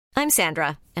I'm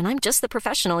Sandra, and I'm just the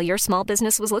professional your small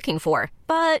business was looking for.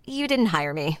 But you didn't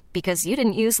hire me because you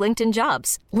didn't use LinkedIn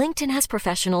Jobs. LinkedIn has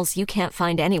professionals you can't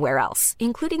find anywhere else,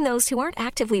 including those who aren't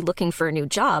actively looking for a new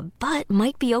job, but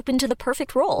might be open to the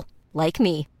perfect role, like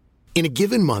me. In a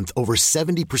given month, over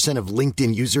 70% of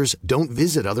LinkedIn users don't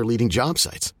visit other leading job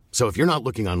sites. So if you're not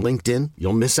looking on LinkedIn,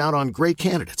 you'll miss out on great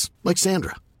candidates like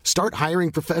Sandra. Start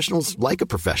hiring professionals like a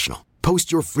professional.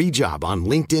 Post your free job on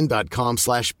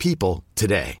linkedin.com/people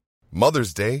today.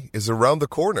 Mother's Day is around the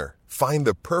corner. Find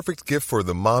the perfect gift for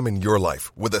the mom in your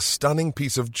life with a stunning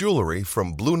piece of jewelry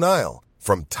from Blue Nile.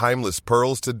 From timeless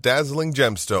pearls to dazzling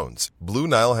gemstones, Blue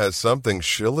Nile has something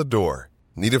she'll adore.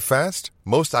 Need it fast?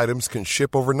 Most items can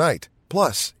ship overnight.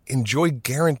 Plus, enjoy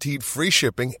guaranteed free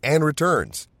shipping and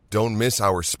returns. Don't miss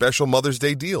our special Mother's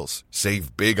Day deals.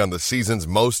 Save big on the season's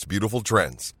most beautiful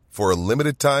trends. For a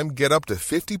limited time, get up to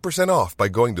 50% off by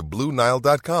going to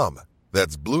BlueNile.com.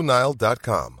 That's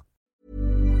BlueNile.com.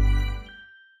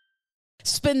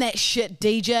 Spin that shit,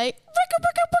 DJ.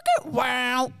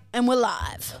 Wow. And we're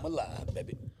live. We're live,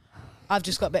 baby. I've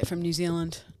just got back from New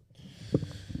Zealand.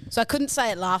 So I couldn't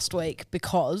say it last week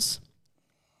because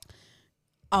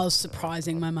I was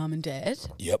surprising my mum and dad.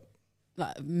 Yep.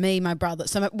 Like me, my brother.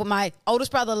 So my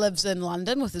oldest brother lives in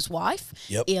London with his wife,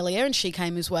 Yep. Elia, and she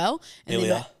came as well. And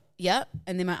Elia?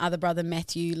 And then my other brother,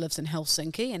 Matthew, lives in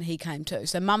Helsinki, and he came too.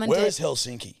 So mum and Where dad. is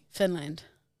Helsinki? Finland.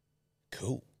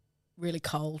 Cool. Really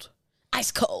cold. Ice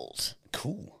cold.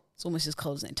 Cool. It's almost as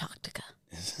cold as Antarctica.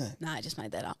 No, I just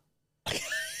made that up. I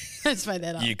just made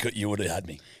that up. You would have had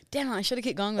me. Damn it, I should have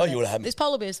kept going with you would have had me. There's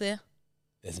polar bears there.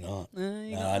 There's not. I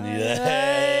knew that.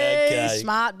 Okay.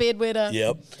 Smart bedwetter.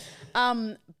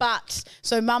 Yep. But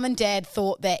so mum and dad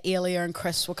thought that Elia and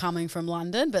Chris were coming from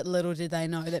London, but little did they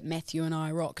know that Matthew and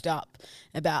I rocked up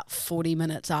about 40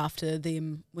 minutes after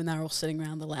them when they were all sitting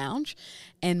around the lounge,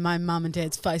 and my mum and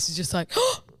dad's face is just like,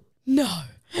 oh, no,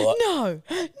 What? no.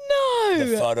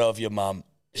 The photo of your mum.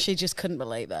 She just couldn't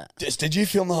believe it. Did you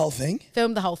film the whole thing?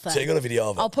 Filmed the whole thing. So you got a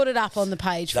video of it? I'll put it up on the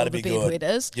page That'd for be the good.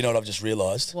 bedwetters. You know what I've just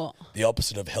realised? What? The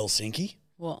opposite of Helsinki?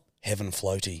 What? Heaven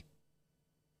floaty.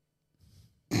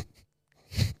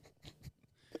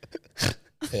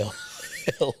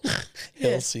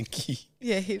 Helsinki.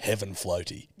 Yeah. Heaven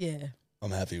floaty. Yeah.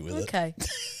 I'm happy with it. Okay.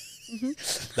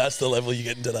 That's the level you're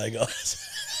getting today, guys.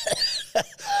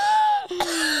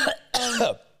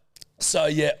 So,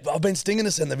 yeah, I've been stinging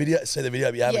to see the video,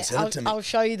 but you haven't sent it to me. I'll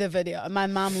show you the video. My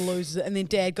mum loses it, and then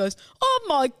Dad goes, "Oh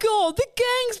my God, the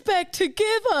gang's back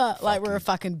together!" Like we're a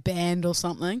fucking band or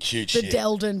something. Cute the shit.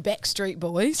 Delden Backstreet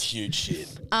Boys. Huge shit.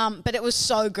 But it was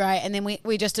so great, and then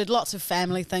we just did lots of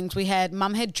family things.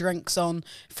 Mum had drinks on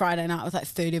Friday night with like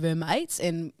 30 of her mates,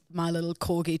 and my little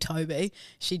corgi Toby,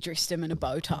 she dressed him in a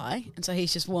bow tie, and so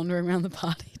he's just wandering around the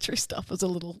party dressed up as a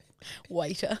little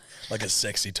waiter. Like a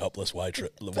sexy topless waiter.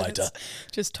 It's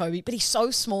just Toby. But he's so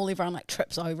small, everyone like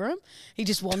trips over him. He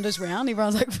just wanders around.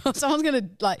 Everyone's like, someone's going to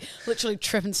like literally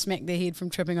trip and smack their head from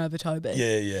tripping over Toby.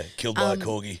 Yeah. Killed by a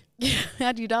corgi. Yeah.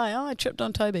 How'd you die? Oh, I tripped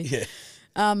on Toby. Yeah.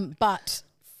 But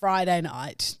Friday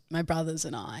night, my brothers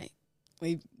and I,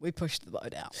 we pushed the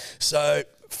boat out. So,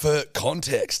 for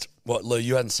context, what, Lou,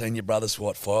 you hadn't seen your brothers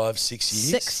for, 5, 6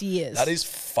 years? 6 years. That is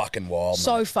fucking wild,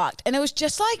 So mate. fucked. And it was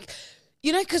just like,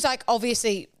 you know, because like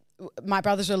obviously my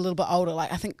brothers are a little bit older.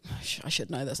 Like I think, I should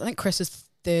know this. I think Chris is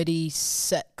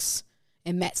 36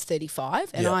 and Matt's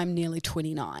 35 and Yep. I'm nearly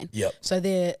 29. Yep. So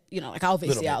they're, you know, like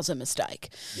obviously Little I bit. was a mistake.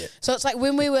 Yep. So it's like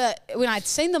when I'd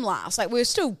seen them last, like we were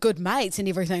still good mates and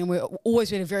everything, and we've always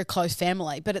been a very close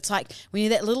family. But it's like when you're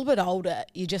that little bit older,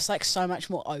 you're just like so much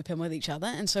more open with each other.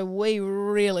 And so we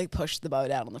really pushed the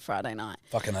boat out on the Friday night.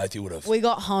 Fucking oath you would have. We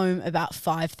got home about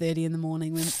 5:30 in the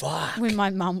morning when my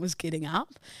mum was getting up,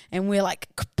 and we're like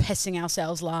pissing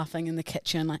ourselves laughing in the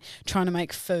kitchen, like trying to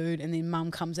make food, and then mum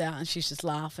comes out and she's just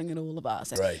laughing at all of us.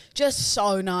 Right. Just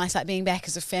so nice, like being back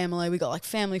as a family. We got like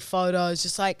family photos,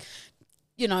 just like,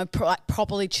 you know, like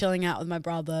properly chilling out with my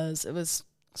brothers. It's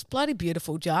bloody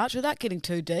beautiful, Jarch. Without getting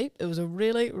too deep, it was a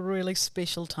really, really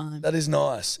special time. That is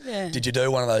nice. Yeah. Did you do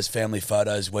one of those family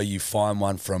photos where you find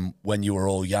one from when you were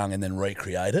all young and then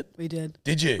recreate it? We did.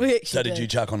 Did you? We actually So did you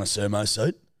chuck on a sumo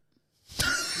suit?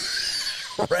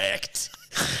 Wrecked.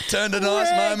 Turned a nice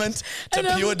Wrecked. moment to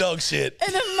And, pure dog shit.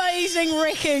 An amazing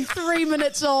wrecking 3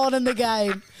 minutes on in the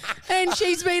game. And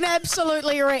she's been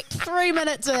absolutely wrecked 3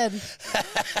 minutes in.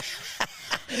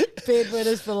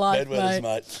 Bedwetters for life, Bedwetters,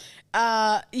 mate.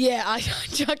 Yeah, I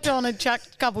chucked on a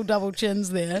couple double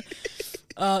chins there.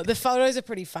 The photos are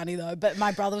pretty funny though, but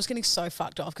my brother was getting so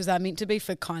fucked off because they were meant to be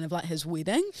for kind of like his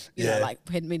wedding. You know, Yeah. like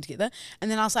we hadn't been together. And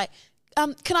then I was like,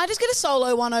 can I just get a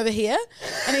solo one over here?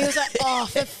 And he was like, oh,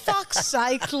 for fuck's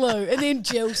sake, Lou. And then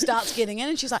Jill starts getting in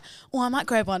and she's like, oh, I might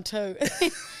grab one too.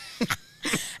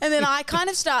 And then I kind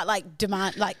of start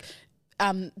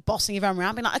bossing everyone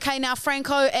around, being like, okay, now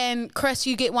Franco and Chris,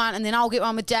 you get one, and then I'll get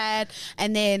one with Dad,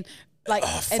 and then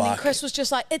and then Chris was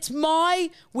just like, it's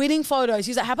my wedding photos.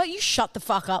 He's like, how about you shut the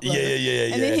fuck up, Lou?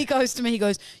 Yeah. And then he goes to me, he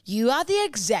goes, you are the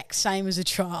exact same as a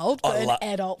child, but in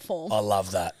adult form. I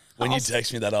love that. When you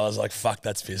text me that, I was like, fuck,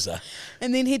 that's pisser.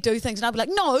 And then he'd do things, and I'd be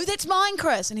like, no, that's mine,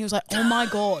 Chris. And he was like, oh my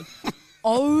God.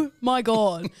 Oh my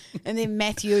God. And then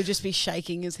Matthew would just be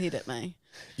shaking his head at me.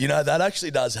 You know, that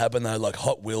actually does happen though. Like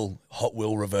Hot Will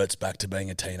reverts back to being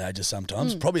a teenager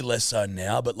sometimes. Probably less so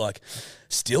now, but like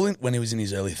still when he was in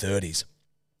his early 30s,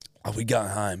 we'd go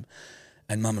home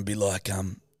and Mum would be like,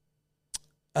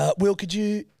 Will, could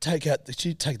you take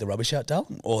the rubbish out,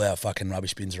 darling? All our fucking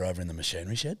rubbish bins are over in the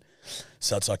machinery shed.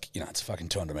 So it's like, it's a fucking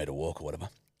 200-metre walk or whatever.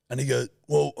 And he goes,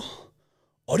 well,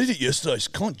 I did it yesterday.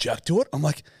 So can't Jack do it? I'm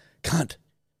like, cunt,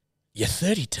 you're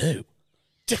 32.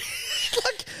 That's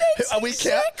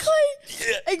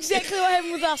exactly what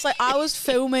happened with us. Like I was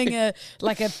filming a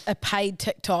paid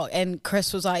TikTok, and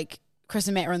Chris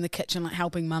and Matt were in the kitchen like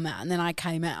helping Mum out, and then I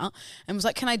came out and was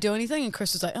like, can I do anything? And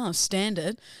Chris was like, oh,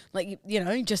 standard, like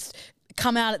just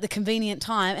come out at the convenient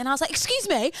time. And I was like, excuse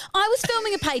me, I was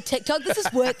filming a paid TikTok, this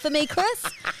is work for me, Chris.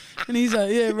 And he's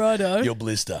like, yeah, righto. You're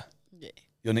Blister. Yeah.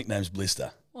 Your nickname's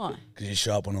Blister. Why? Because you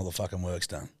show up when all the fucking work's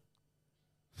done.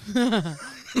 Yeah.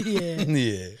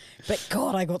 But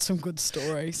God, I got some good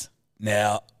stories.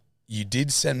 Now, you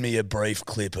did send me a brief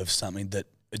clip of something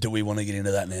do we want to get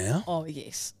into that now? Oh,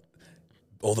 yes.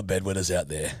 All the bedwetters out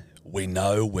there, we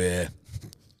know where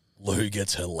Lou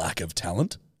gets her lack of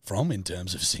talent from in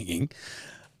terms of singing.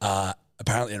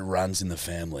 Apparently it runs in the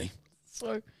family.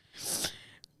 So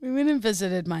we went and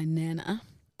visited my nana.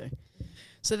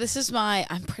 So this is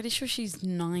I'm pretty sure she's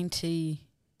 90.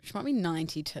 She might be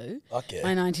 92. Okay.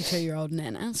 My 92-year-old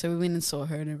nana. So we went and saw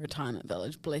her in a retirement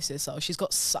village. Bless her soul. She's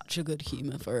got such a good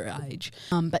humour for her age.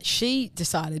 But she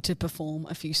decided to perform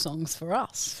a few songs for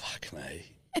us. Fuck me.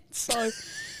 And so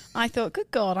I thought, good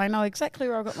God, I know exactly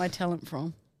where I got my talent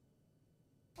from.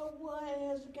 Why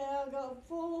has a cow got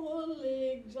 4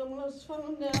 legs? I must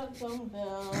find out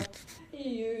somehow.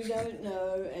 You don't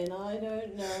know, and I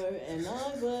don't know, and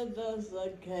neither does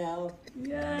the cow.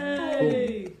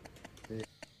 Yay!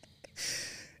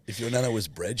 If your nana was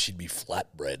bred, she'd be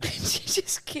flatbread. She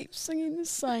just keeps singing the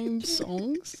same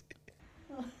songs.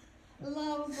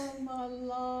 Love of my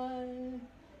life,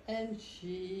 and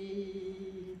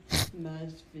she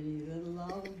must be the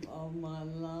love of my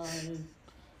life.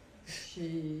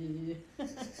 She.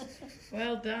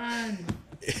 Well done.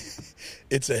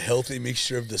 It's a healthy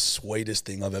mixture of the sweetest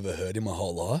thing I've ever heard in my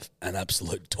whole life and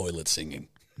absolute toilet singing.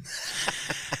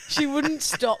 She wouldn't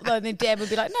stop though. Then Dad would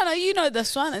be like, no, you know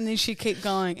this one. And then she'd keep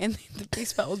going. And then the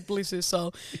best part was, bless her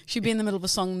soul, she'd be in the middle of a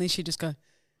song and then she'd just go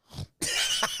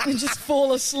and just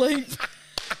fall asleep.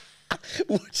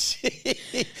 Would she?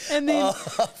 And then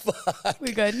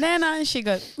we go, Nana, and she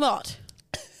goes, what?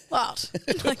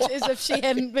 Like as if she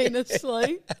hadn't been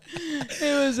asleep.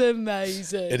 It was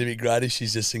amazing. It'd be great if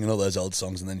she's just singing all those old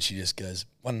songs and then she just goes,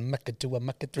 1 macca, 2 a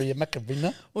macca, 3 a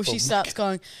macarena. Or she starts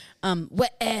going,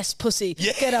 wet ass pussy.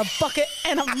 Yeah. Get a bucket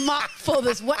and a mop for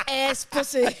this wet ass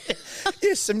pussy.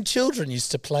 Yes, some children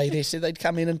used to play this. They'd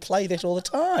come in and play that all the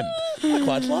time. I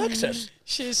quite liked it.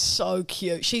 She's so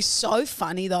cute. She's so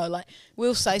funny though. Like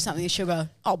we'll say something and she'll go,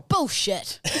 oh,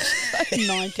 bullshit. She's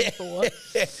like 94.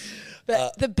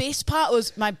 But the best part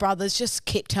was my brothers just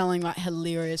kept telling like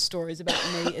hilarious stories about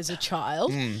me as a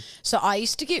child. So I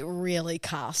used to get really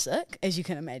car sick, as you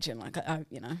can imagine. Like I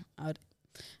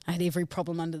had every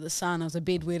problem under the sun. I was a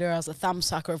bedwetter. I was a thumb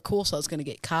sucker. Of course, I was going to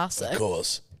get car sick. Of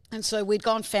course. And so we'd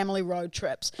go on family road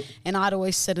trips, and I'd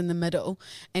always sit in the middle.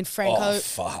 And Franco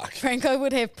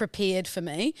would have prepared for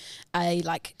me a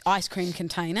like ice cream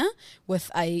container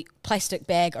with a plastic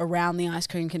bag around the ice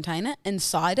cream container.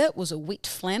 Inside it was a wet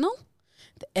flannel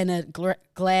in a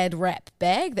Glad wrap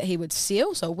bag that he would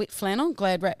seal. So a wet flannel,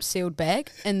 Glad wrap sealed bag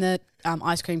in the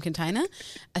ice cream container,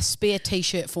 a spare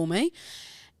T-shirt for me.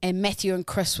 And Matthew and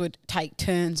Chris would take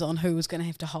turns on who was going to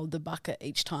have to hold the bucket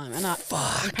each time. And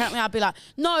apparently I'd be like,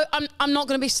 no, I'm not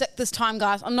going to be sick this time,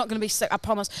 guys. I'm not going to be sick. I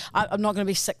promise. I'm not going to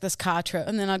be sick this car trip.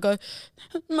 And then I go,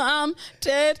 Mom,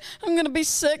 Dad, I'm going to be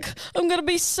sick. I'm going to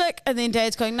be sick. And then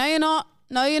Dad's going, no, you're not.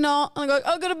 No, you're not. And I go,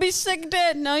 I'm going to be sick,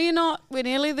 Dad. No, you're not. We're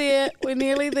nearly there. We're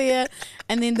nearly there.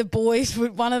 And then the boys,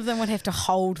 one of them would have to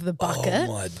hold the bucket.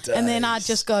 Oh, my days. And then I'd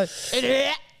just go,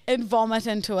 and vomit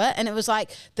into it. And it was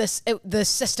like the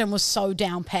system was so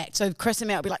down packed. So Chris and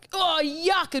me would be like, oh,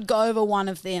 yuck, it'd go over one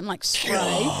of them, like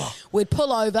spray. We'd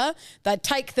pull over, they'd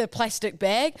take the plastic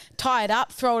bag, tie it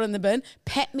up, throw it in the bin,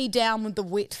 pat me down with the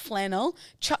wet flannel,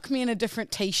 chuck me in a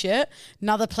different T-shirt,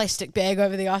 another plastic bag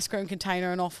over the ice cream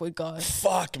container, and off we'd go.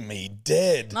 Fuck me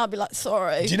dead. And I'd be like,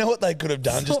 sorry. Do you know what they could have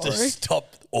done just to Sorry.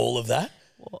 stop all of that?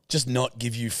 What? Just not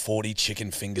give you 40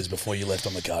 chicken fingers before you left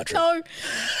on the car trip.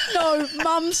 No,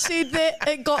 Mum said that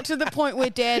it got to the point where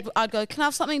I'd go, can I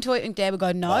have something to eat? And Dad would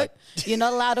go, no, you're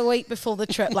not allowed to eat before the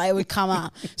trip. Like, it would come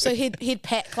up. So he'd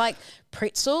pack like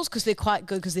pretzels because they're quite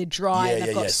good because they're dry and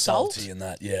they've got salt. Salty and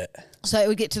that, yeah. So it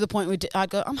would get to the point where I'd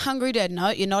go, I'm hungry, Dad. No,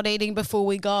 you're not eating before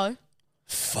we go.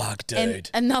 Fuck, dude. And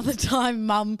another time,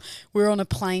 Mum, we were on a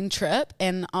plane trip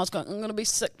and I was going, I'm going to be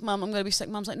sick, Mum, I'm going to be sick.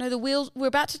 Mum's like, no, the wheels, we're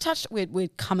about to touch, we're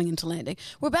coming into landing.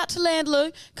 We're about to land,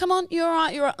 Lou. Come on, you're all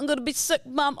right, I'm going to be sick,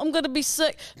 Mum, I'm going to be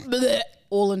sick. Blech.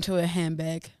 All into her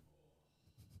handbag.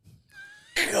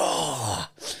 God.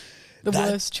 The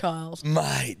worst child.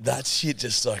 Mate, that shit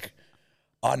just like,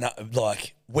 I know,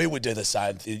 like, we would do the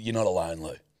same thing. You're not alone,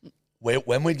 Lou.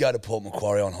 When we'd go to Port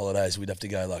Macquarie on holidays, we'd have to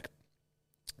go like,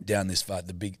 down this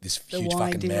huge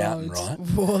fucking mountain, roads. right?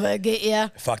 Whoa, they get you.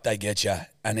 Fuck, they get you.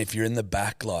 And if you're in the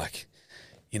back, like,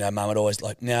 you know, Mum would always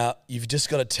like, now you've just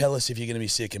got to tell us if you're going to be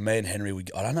sick. And me and Henry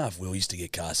would, I don't know if Will used to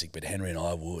get car sick, but Henry and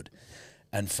I would.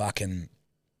 And fucking,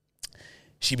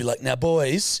 she'd be like, now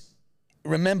boys,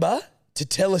 remember to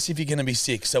tell us if you're going to be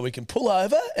sick so we can pull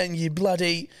over and you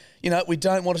bloody, you know, we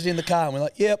don't want it in the car. And we're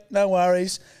like, yep, no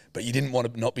worries. But you didn't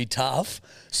want to not be tough.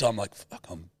 So I'm like, fuck,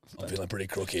 I'm feeling pretty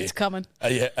crook here. It's coming.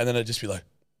 Yeah, and then I'd just be like,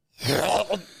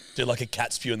 do like a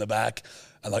cat spew in the back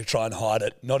and like try and hide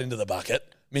it, not into the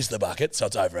bucket, miss the bucket, so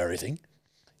it's over everything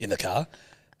in the car.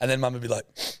 And then Mum would be like,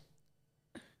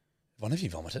 one of you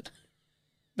vomited?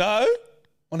 No,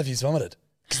 one of you's vomited.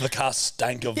 Because the car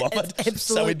stank of vomit.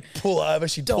 So we'd pull over,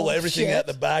 she'd pull everything out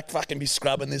the back, fucking be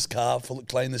scrubbing this car,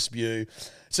 clean the spew.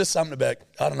 It's just something about,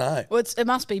 I don't know. Well, it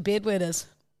must be bedwetters.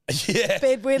 Yeah.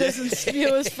 Bedwetters and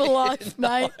spewers for life,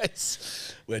 mate.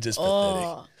 Nice. We're just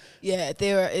pathetic. Yeah,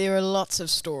 there are lots of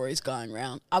stories going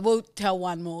around. I will tell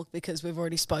one more because we've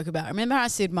already spoke about it. Remember I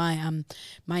said my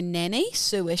nanny,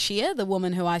 Sue Ishia, the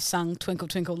woman who I sung Twinkle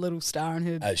Twinkle Little Star and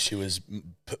her... As she was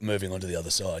moving on to the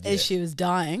other side. As she was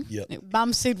dying. Yep.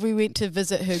 Mum said we went to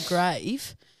visit her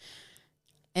grave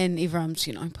and everyone's,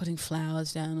 you know, putting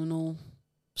flowers down and all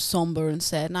sombre and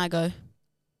sad. And I go,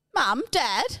 Mum,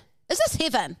 Dad... is this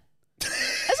heaven?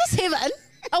 Is this heaven?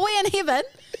 Are we in heaven?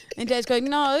 And Dad's going,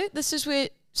 no, this is where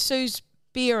Sue's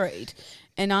buried.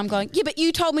 And I'm going, yeah, but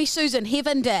you told me Sue's in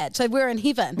heaven, Dad, so we're in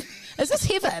heaven. Is this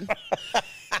heaven?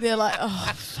 They're like,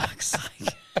 oh, fuck's sake.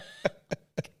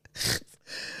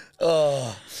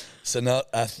 Oh, so not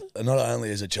only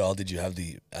as a child did you have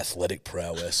the athletic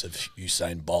prowess of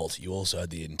Usain Bolt, you also had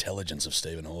the intelligence of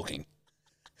Stephen Hawking.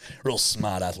 Real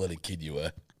smart, athletic kid you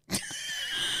were.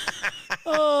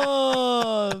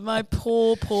 Oh, my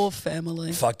poor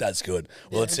family. Fuck, that's good.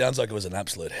 Well, it sounds like it was an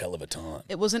absolute hell of a time.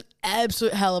 It was an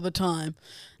absolute hell of a time.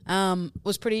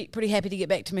 Was pretty happy to get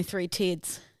back to my 3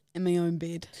 Teds in my own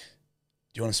bed.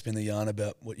 Do you want to spin the yarn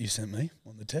about what you sent me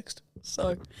on the text?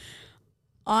 So,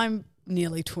 I'm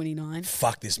nearly 29.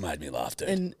 Fuck, this made me laugh, dude.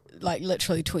 In like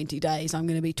literally 20 days, I'm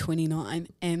going to be 29.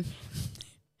 And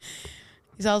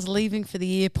as I was leaving for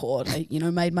the airport, I,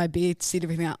 made my bed, set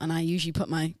everything up, and I usually put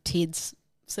my Teds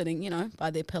sitting,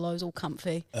 by their pillows, all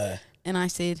comfy. And I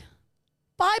said,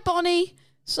 bye, Bonnie.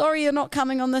 Sorry you're not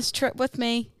coming on this trip with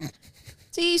me.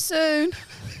 See you soon.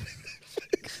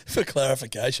 For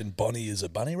clarification, Bonnie is a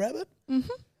bunny rabbit?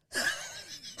 Mm-hmm.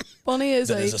 Bonnie is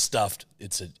a stuffed,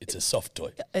 it's a soft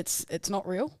toy. It's not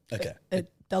real. Okay.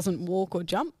 It doesn't walk or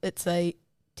jump. It's a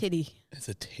teddy. It's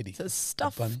a teddy. It's a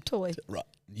stuffed toy. Right.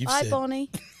 Bye,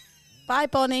 Bonnie. Bye,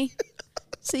 Bonnie.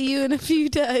 See you in a few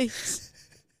days.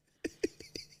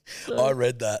 So. I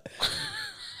read that.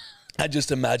 I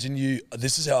just imagine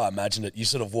this is how I imagined it. You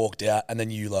sort of walked out and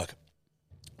then you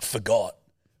forgot.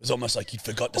 It was almost like you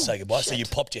forgot to say goodbye. Shit. So you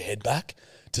popped your head back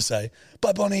to say,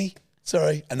 bye, Bonnie.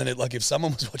 Sorry. And then if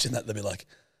someone was watching that, they'd be like,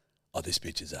 oh, this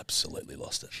bitch has absolutely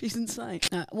lost it. She's insane.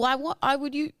 Why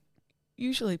would you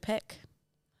usually pack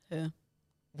her?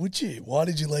 Would you? Why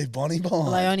did you leave Bonnie behind?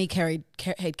 Well, I only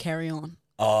had carry on.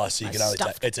 Oh, so you can only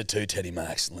take, it's a 2 teddy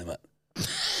max limit.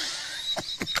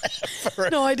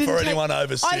 No, I didn't. For anyone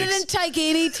over 6. I didn't take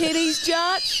any teddies,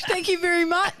 Judge. Thank you very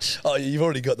much. Oh, you've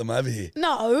already got them over here.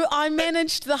 No, I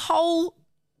managed the whole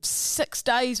 6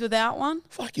 days without one.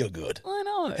 Fuck, you're good. I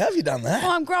know. How have you done that?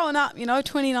 Well, I'm growing up,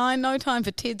 29, no time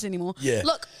for Teds anymore. Yeah.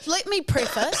 Look, let me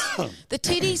preface, the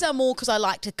teddies are more because I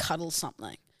like to cuddle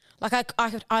something. Like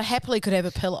I happily could have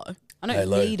a pillow. I don't Hey,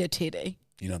 Lou. need a teddy.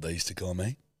 You know what they used to call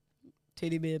me?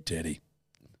 Teddy bear. Teddy.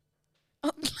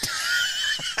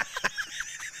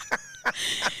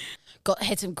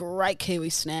 Had some great Kiwi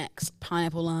snacks,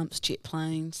 pineapple lumps, jet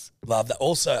planes. Love that.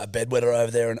 Also, a bedwetter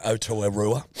over there in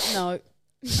Otawarua. No,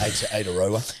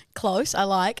 Atarua. close. I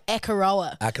like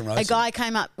Akaroa. Akaroa. A guy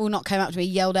not came up to me,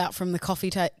 yelled out from the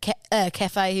coffee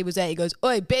cafe he was at. He goes,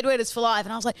 "Oi, bedwetters for life!"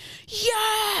 And I was like,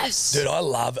 "Yes, Dude, I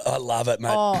love it,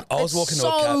 mate. Oh, I was it's walking to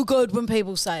so good when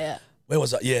people say it. Where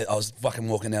was I? Yeah, I was fucking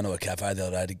walking down to a cafe the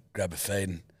other day to grab a feed,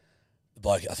 and the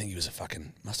bloke, I think he was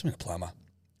must have been a plumber,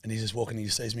 and he's just walking, and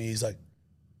he sees me, he's like,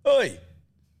 "Oi!"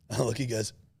 And look, he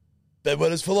goes,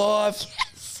 "Bedwetters for life."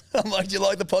 Yes. I'm like, "Do you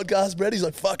like the podcast, Brett?" He's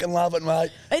like, "Fucking love it,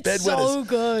 mate." It's so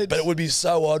good. But it would be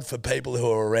so odd for people who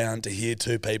are around to hear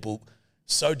two people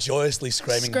so joyously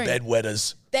screaming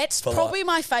bedwetters. That's for probably life.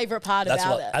 my favourite part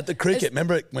about it. At the cricket,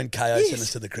 remember when KO sent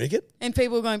us to the cricket? And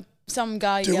people were going, some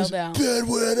guy Dude, yelled out.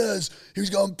 "Bedwetters." He was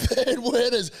going,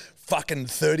 "Bedwetters." Fucking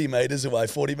 30 metres away,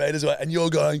 40 metres away. And you're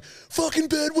going, "Fucking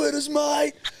bedwetters,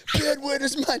 mate.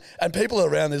 Bedwetters, mate." And people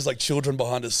around, there's like children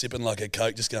behind us sipping like a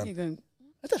Coke, just You're going, going,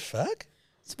 "What the fuck?"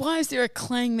 so why is there a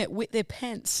clang that wet their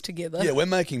pants together? Yeah, we're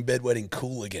making bedwetting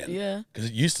cool again. Yeah. Because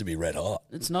it used to be red hot.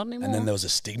 It's not anymore. And then there was a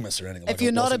stigma surrounding it. if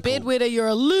you're not a bedwetter, bedwetter, you're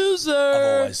a loser.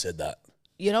 I've always said that.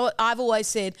 You know what I've always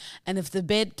said? And if the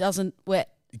bed doesn't wet,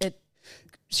 it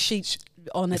sheets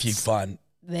on If you its find...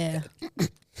 there.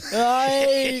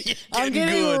 Hey, I'm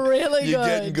getting good. really You're good.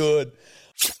 getting good.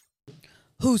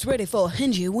 Who's ready for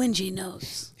Hingy Wingy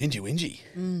Nose? Hingy Wingy.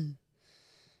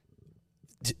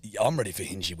 I'm ready for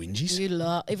Hingy Wingies. You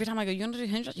love every time I go, "You want to do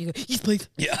hinge notes?" You go, "Yes, please."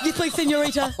 Yeah. Yes, please,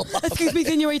 senorita. Excuse me,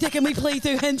 senorita. Can we please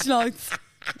do hinge notes?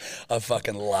 I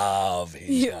fucking love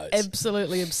Hinge You're notes.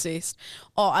 absolutely obsessed.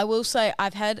 Oh, I will say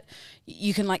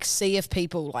you can like see if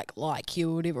people like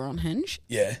you or whatever on Hinge.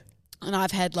 Yeah. And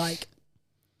I've had I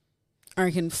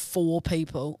reckon 4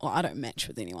 people. Well, I don't match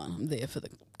with anyone. I'm there for the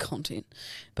content.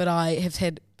 But I have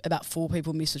had about 4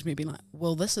 people message me being like,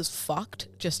 "Well, this is fucked."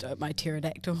 Just at my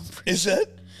pterodactyl. Is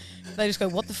it? They just go,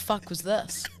 "What the fuck was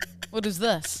this? What is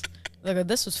this?" They go,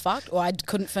 "This was fucked," or "I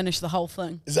couldn't finish the whole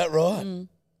thing." Is that right?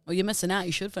 Well, you're missing out.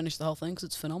 You should finish the whole thing because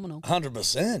it's phenomenal.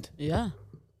 100%. Yeah.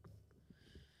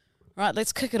 Right,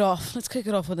 let's kick it off. Let's kick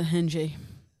it off with a hingy.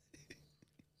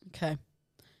 Okay.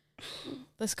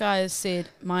 This guy has said,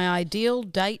 "My ideal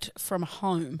date from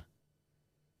home."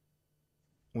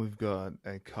 We've got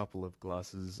a couple of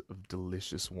glasses of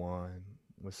delicious wine.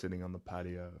 We're sitting on the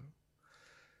patio.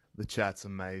 The chat's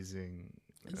amazing.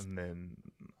 And then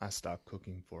I start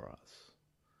cooking for us.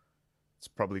 It's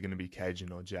probably going to be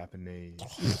Cajun or Japanese.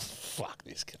 Fuck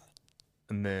this guy.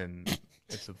 And then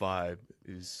if the vibe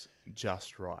is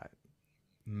just right,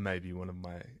 maybe one of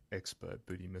my expert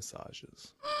booty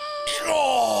massages.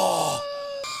 Oh!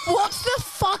 What the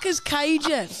fuck is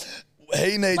Cajun?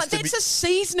 He needs Like, to that's be... a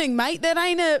seasoning, mate. That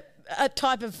ain't a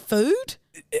type of food.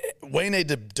 We need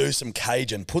to do some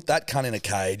Cajun. Put that cunt in a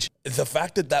cage. The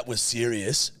fact that was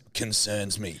serious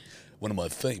concerns me. One of my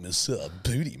famous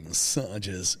booty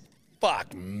massages.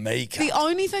 Fuck me, cunt. The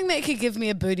only thing that could give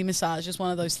me a booty massage is one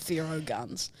of those Thero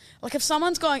guns. Like if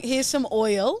someone's going, "Here's some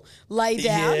oil, lay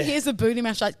down, Yeah. here's a booty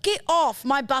massage." Get off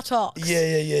my buttocks.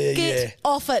 Yeah. Get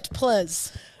off it,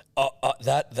 please.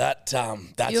 That's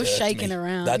You're irked shaking me.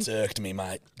 around. That's irked me,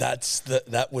 mate.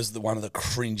 That was one of the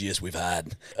cringiest we've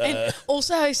had. And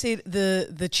also, I said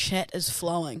the chat is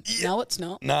flowing. Yeah. No, it's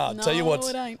not. No, I'll tell you what,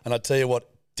 it ain't. and I tell you what,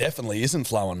 definitely isn't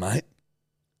flowing, mate.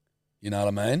 You know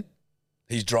what I mean?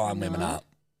 He's drying women up.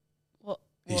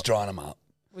 He's drying them up.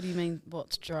 What do you mean?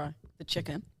 What's dry? The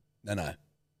chicken? No.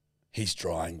 He's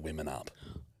drying women up.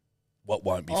 What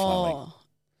won't be flowing?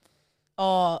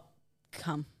 Oh,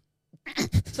 come.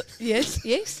 So,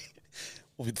 yes.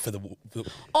 Well, for the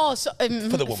Oh, so For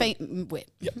the woman. feet wet.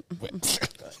 Yep.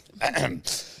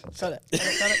 Got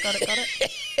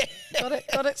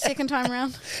it. Second time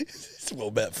round. It's well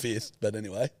about fifth, but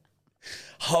anyway.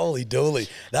 Holy dooly.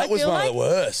 That I was feel one of like the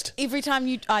worst. Every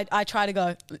time I try to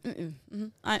go,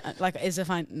 I like as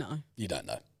if I no. You don't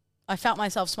know. I felt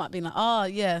myself smart being like, "Oh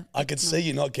yeah." I could see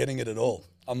you not getting it at all.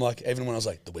 I'm like, even when I was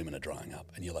like, "The women are drying up,"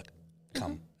 and you're like,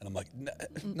 "Come," and I'm like,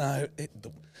 "No,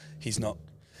 he's not."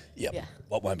 Yep. Yeah.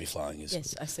 What won't be flowing is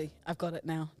Yes, I see. I've got it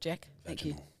now, Jack. Thank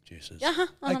you. vaginal juices.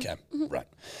 Uh-huh. Okay, right.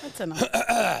 That's enough.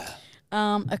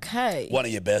 Okay. One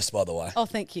of your best, by the way. Oh,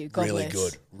 thank you. God really bless.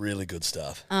 good. Really good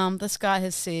stuff. This guy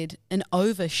has said an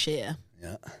overshare.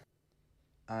 Yeah.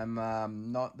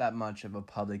 I'm not that much of a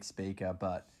public speaker,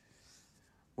 but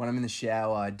when I'm in the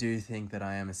shower, I do think that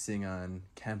I am a singer and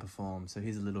can perform. So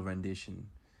here's a little rendition.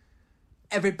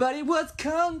 Everybody was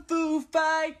kung fu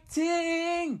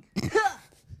fighting.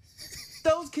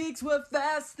 Those kicks were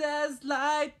fast as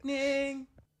lightning.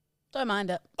 Don't mind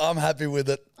it. I'm happy with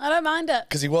it I don't mind it.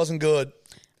 because he wasn't good.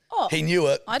 Oh, He knew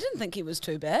it. I didn't think he was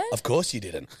too bad Of course you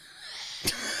didn't.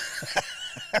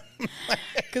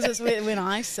 because it's when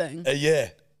I sing. Yeah.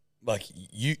 Like,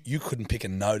 you couldn't pick a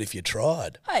note if you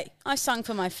tried. Hey, I sung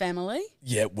for my family.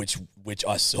 Yeah, which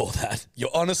I saw that.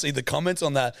 Honestly, the comments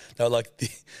on that, they were like,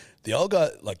 the old guy,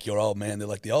 like your old man, they're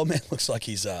like, the old man looks like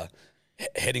he's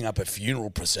heading up a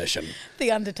funeral procession. The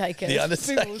Undertaker. The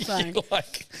Undertaker. People were saying.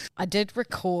 Like, I did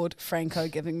record Franco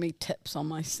giving me tips on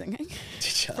my singing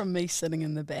did you? from me sitting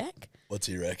in the back. What's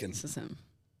he reckon? This is him.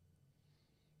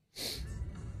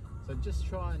 So just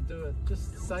try and do it.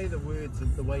 Just say the words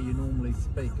the way you normally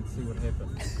speak and see what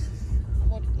happens.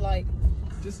 What, like?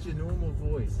 Just your normal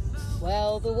voice.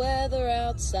 Well, the weather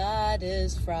outside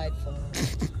is frightful.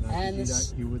 No, And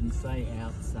you wouldn't say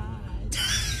outside.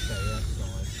 Say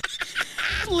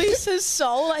outside. Bless his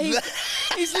soul. Like,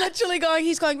 he's literally going.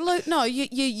 He's going. Luke, no,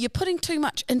 you're putting too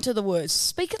much into the words.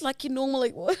 Speak it like you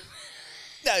normally would.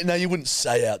 No, you wouldn't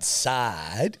say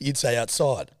outside. You'd say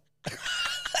outside.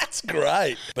 That's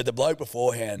great. But the bloke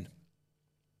beforehand,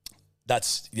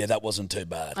 that wasn't too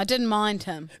bad. I didn't mind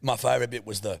him. My favourite bit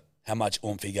was how much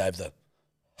oomph he gave the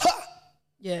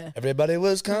Yeah. everybody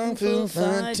was kung fu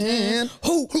fighting.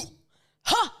 Hoo, hoo.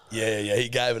 Ha! Yeah, he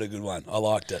gave it a good one. I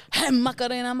liked it. Hey,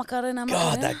 Macarena, Macarena, God,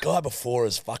 Macarena. that guy before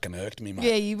has fucking irked me, mate.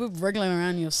 Yeah, you were wriggling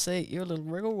around your seat. You're a little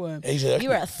wriggle worm. He's irked You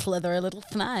were me. a slithery little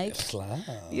snake. Wow.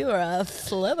 You were a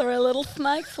slithery little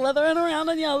snake slithering around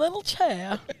in your little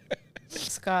chair.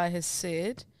 This guy has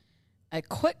said a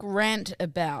quick rant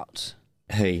about.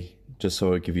 Hey, just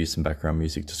so I give you some background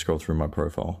music to scroll through my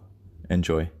profile.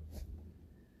 Enjoy.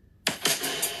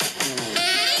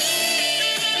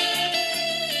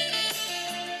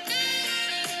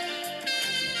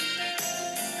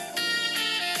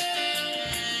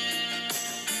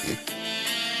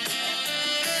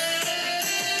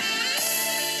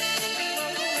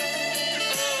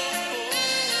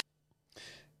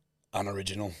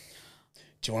 Unoriginal.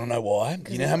 Do you want to know why?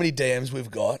 You know how many DMs we've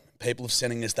got? People have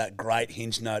sending us that great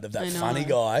hinge note of that funny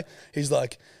guy. He's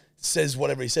like, says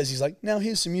whatever he says. He's like, now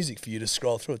here's some music for you to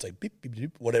scroll through. It's like, beep, beep,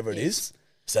 beep, whatever it is.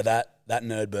 So that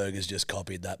Nerdburger's just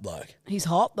copied that bloke. He's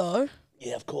hot though.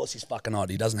 Yeah, of course he's fucking odd.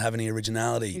 He doesn't have any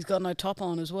originality. He's got no top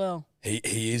on as well. He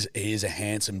is a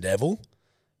handsome devil.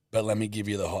 But let me give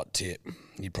you the hot tip.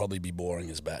 You'd probably be boring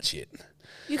as batshit.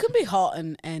 You can be hot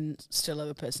and still have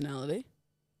a personality.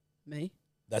 Me.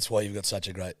 That's why you've got such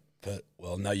a great...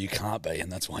 Well, no, you can't be,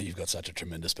 and that's why you've got such a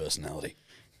tremendous personality.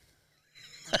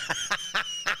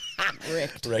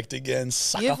 Wrecked. Wrecked again,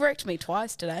 sucker. You've wrecked me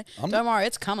twice today. Don't worry,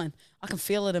 it's coming. I can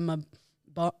feel it in my...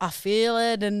 I feel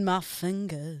it in my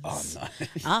fingers. Oh, no.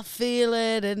 I feel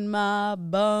it in my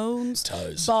bones.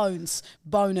 Toes. Bones.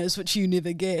 Boners, which you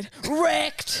never get.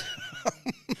 Wrecked.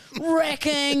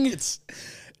 Wrecking.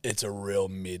 It's a real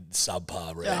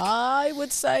mid-subpar wreck. I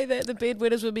would say that the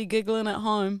bedwetters would be giggling at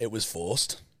home. It was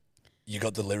forced. You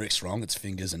got the lyrics wrong. It's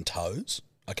fingers and toes.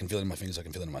 I can feel it in my fingers. I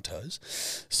can feel it in my toes.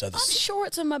 So I'm sure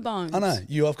it's in my bones. I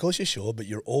know. Of course you're sure, but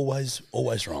you're always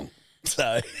wrong.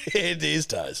 So it is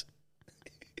toes.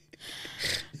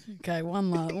 Okay, one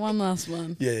last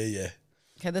one. Yeah.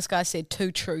 Okay, this guy said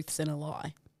 2 truths and a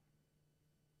lie.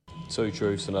 2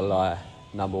 truths and a lie.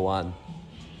 Number 1,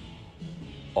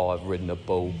 I've ridden a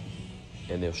bull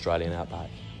in the Australian outback.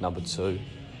 Number 2,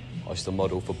 I used to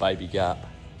model for Baby Gap.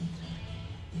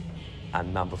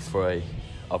 And number 3,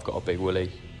 I've got a big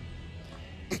willy.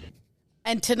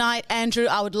 And tonight, Andrew,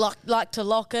 I would like to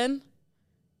lock in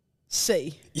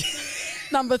C.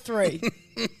 Number 3.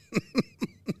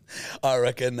 I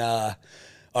reckon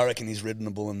he's ridden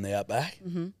a bull in the outback.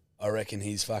 Mm-hmm. I reckon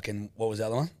he's fucking... What was the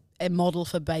other one? A model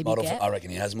for Baby Gap. I reckon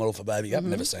he has model for Baby Gap.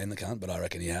 Never seen the cunt, but I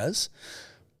reckon he has.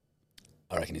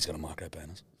 I reckon he's got a micro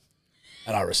penis,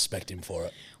 and I respect him for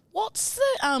it. What's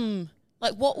the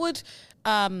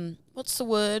what's the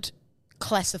word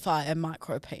classify a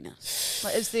micro penis?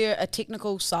 Like, is there a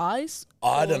technical size?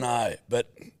 I don't know,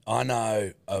 but I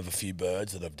know of a few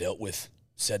birds that have dealt with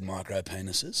said micro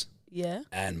penises. Yeah.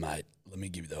 And mate, let me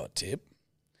give you the hot tip.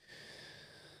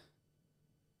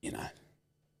 You know,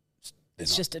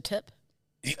 it's just a tip.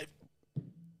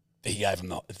 He gave them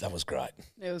that was great.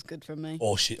 It was good for me.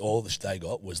 All they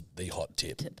got was the hot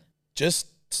tip. Just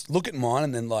look at mine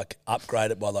and then like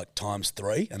upgrade it by like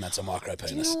 ×3, and that's a micro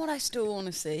penis. Do you know what I still want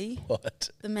to see? What?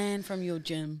 The man from your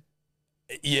gym.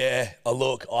 Yeah.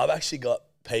 Look, I've actually got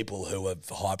people who are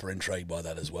hyper intrigued by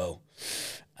that as well.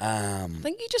 I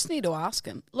think you just need to ask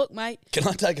him. Look, mate. Can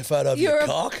I take a photo of your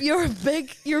cock? You're a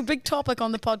big topic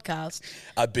on the podcast.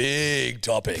 A big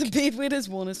topic. The bedwetters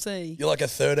want to see. You're like a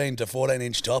 13 to 14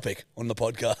 inch topic on the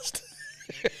podcast.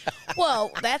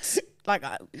 Well, that's like,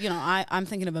 I'm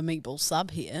thinking of a meatball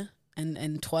sub here,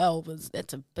 and 12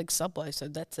 that's a big Subway, so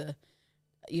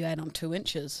you add on 2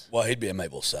 inches. Well, he'd be a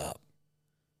meatball sub.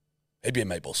 He'd be a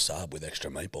meatball sub with extra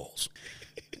meatballs.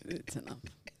 It's enough.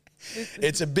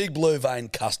 It's a big blue vein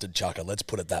custard chucker, let's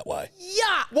put it that way.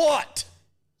 Yuck! What?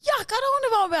 Yuck, I don't want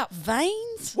to know about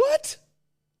veins. What?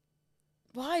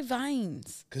 Why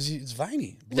veins? Because it's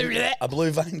veiny. A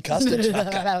blue vein custard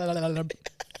chucker.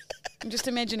 I'm just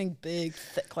imagining big,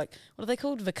 thick, like, what are they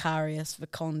called? Vicarious,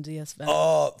 Vicondius.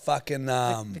 Oh, fucking...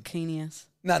 Vicinius.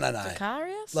 No.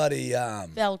 Vicarious? Bloody...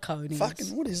 Valconius.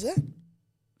 Fucking, what is that?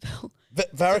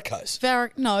 Varicose.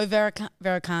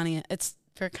 Varicania. It's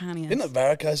Varicania. Isn't it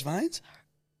varicose veins?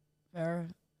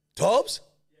 Tobbs?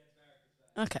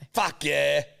 Okay. Fuck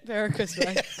yeah. Varicose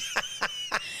veins.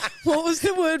 What was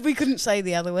the word we couldn't say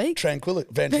the other week?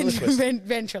 Ventriloquist.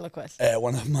 Ventriloquist.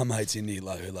 One of my mates, Indy,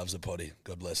 who loves the potty,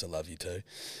 God bless her, love you too.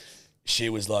 She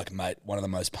was like, mate, one of the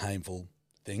most painful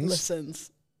things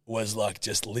was like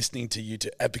just listening to you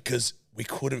two because we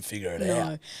couldn't figure it out.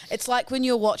 No. It's like when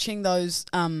you're watching those,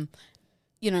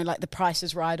 like The Price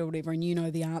is Right or whatever, and you know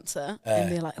the answer,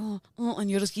 and they're like, oh, and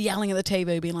you're just yelling at the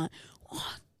TV, being like, what?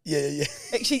 Yeah.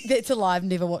 Actually, that's a lie. I've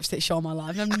never watched that show in my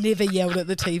life. I've never yelled at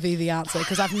the TV the answer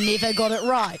because I've never got it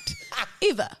right.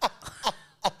 Ever.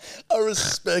 I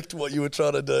respect what you were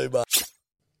trying to do, but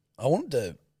I wanted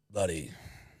to, bloody,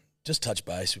 just touch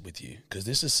base with you because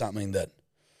this is something that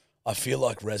I feel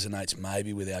like resonates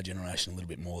maybe with our generation a little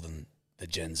bit more than the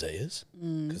Gen Zers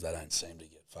because they don't seem to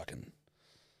get fucking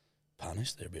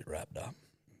punished. They're a bit wrapped up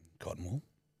in cotton wool.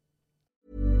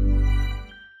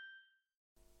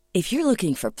 If you're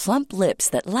looking for plump lips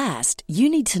that last, you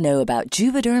need to know about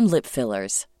Juvederm lip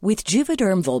fillers. With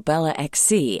Juvederm Volbella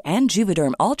XC and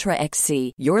Juvederm Ultra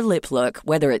XC, your lip look,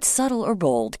 whether it's subtle or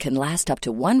bold, can last up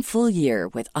to 1 full year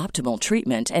with optimal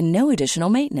treatment and no additional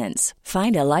maintenance.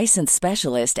 Find a licensed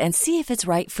specialist and see if it's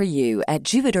right for you at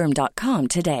Juvederm.com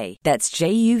today. That's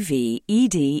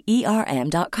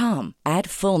JUVEDERM.com. Add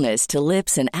fullness to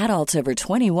lips in adults over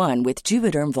 21 with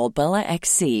Juvederm Volbella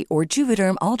XC or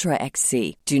Juvederm Ultra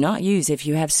XC. Do not use if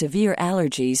you have severe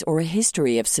allergies or a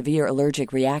history of severe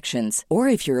allergic reactions, or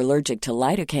if you're allergic to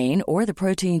lidocaine or the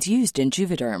proteins used in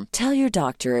Juvederm. Tell your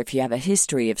doctor if you have a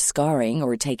history of scarring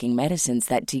or taking medicines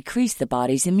that decrease the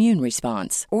body's immune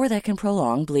response or that can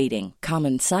prolong bleeding.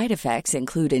 Common side effects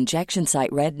include injection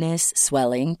site redness,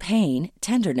 swelling, pain,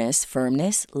 tenderness,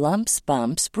 firmness, lumps,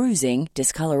 bumps, bruising,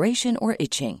 discoloration, or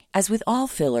itching. As with all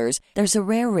fillers, there's a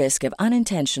rare risk of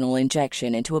unintentional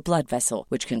injection into a blood vessel,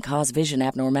 which can cause vision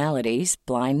abnormalities,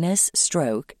 blindness,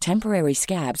 stroke, temporary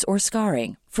scabs, or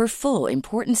scarring. For full,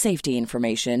 important safety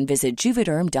information, visit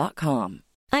Juvederm.com.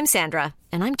 I'm Sandra,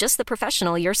 and I'm just the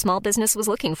professional your small business was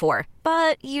looking for.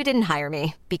 But you didn't hire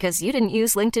me because you didn't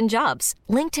use LinkedIn Jobs.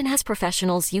 LinkedIn has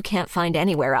professionals you can't find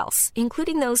anywhere else,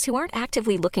 including those who aren't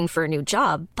actively looking for a new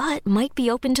job, but might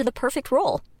be open to the perfect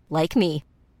role, like me.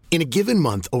 In a given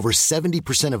month, over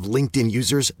 70% of LinkedIn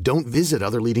users don't visit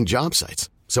other leading job sites.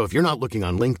 So if you're not looking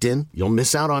on LinkedIn, you'll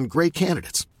miss out on great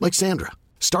candidates like Sandra.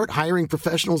 Start hiring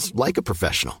professionals like a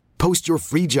professional. Post your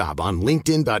free job on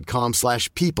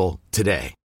linkedin.com/people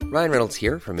today. Ryan Reynolds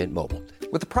here from Mint Mobile.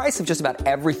 With the price of just about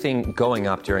everything going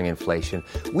up during inflation,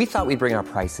 we thought we'd bring our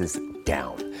prices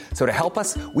down. So to help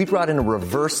us, we brought in a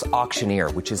reverse auctioneer,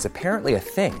 which is apparently a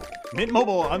thing. Mint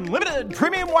Mobile Unlimited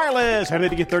Premium Wireless. How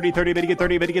to get 30, 30, bit to get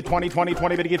 30, bit to get 20, 20,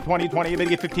 20, bit to get 20, 20, bit to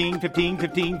get 15, 15,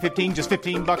 15, 15, just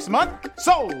 $15 a month?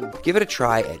 Sold! Give it a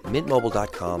try at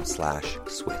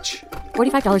mintmobile.com/switch.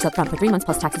 $45 up front for 3 months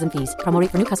plus taxes and fees. Promo rate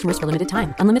for new customers for limited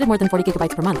time. Unlimited more than 40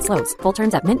 gigabytes per month. Slows full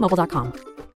terms at mintmobile.com.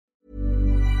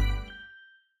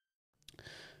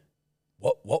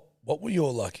 What were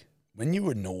your, like, when you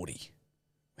were naughty,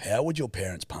 how would your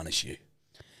parents punish you?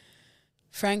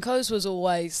 Franco's was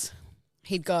always,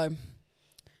 he'd go,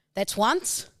 that's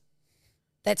once,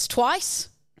 that's twice,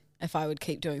 if I would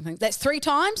keep doing things. That's 3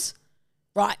 times,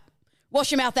 right,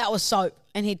 wash your mouth out with soap.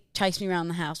 And he'd chase me around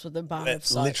the house with a bar of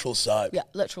soap. Literal soap? Yeah,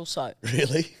 literal soap.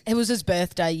 Really? It was his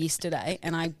birthday yesterday,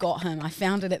 and I got him. I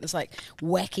found it at this, like,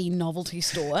 wacky novelty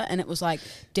store, and it was, like,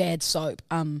 dad soap.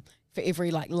 For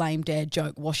every, like, lame dad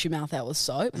joke, wash your mouth out with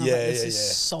soap. And I was like, this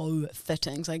is so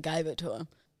fitting, so I gave it to him.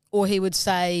 Or he would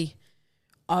say,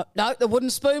 oh, no, the wooden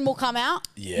spoon will come out.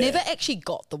 Yeah. Never actually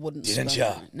got the wooden spoon. Didn't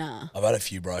ya? Nah. I've had a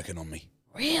few broken on me.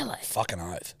 Really? Fucking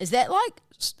oath. Is that like,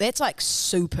 that's like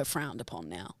super frowned upon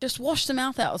now. Just wash the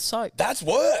mouth out with soap. That's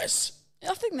worse.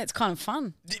 I think that's kind of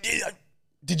fun.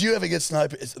 Did you ever get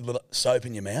soap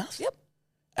in your mouth? Yep.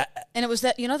 And it was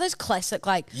that, those classic,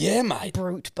 yeah, mate,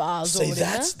 Brute bars See, or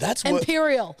whatever. that's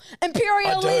Imperial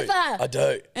leather. I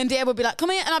do. And Dad would be like,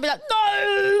 come here. And I'd be like,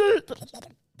 no.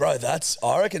 Bro,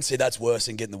 I reckon, that's worse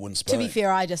than getting the wooden spoon. To be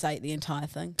fair, I just ate the entire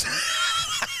thing.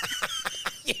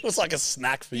 It was like a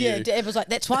snack for you. Yeah, Dad was like,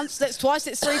 that's once, that's twice,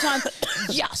 that's 3 times.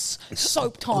 Yes,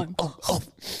 soap time.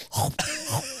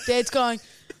 Dad's going,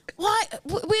 why?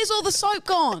 Where's all the soap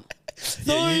gone?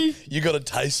 Yeah, you got a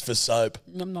taste for soap.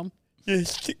 Nom nom.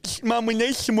 Yes, Mum, we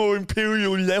need some more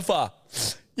Imperial leather.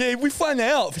 Yeah, we found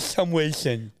out for some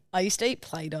reason. I used to eat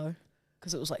Play-Doh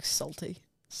because it was like salty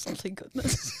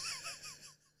goodness.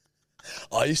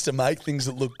 I used to make things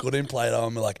that look good in Play-Doh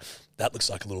and be like, that looks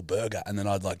like a little burger. And then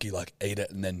I'd eat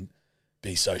it and then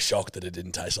be so shocked that it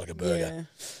didn't taste like a burger. Yeah.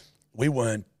 We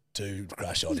weren't too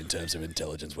crush on in terms of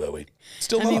intelligence, were we?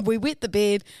 Still not. I mean, we wet the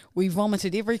bed, we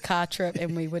vomited every car trip,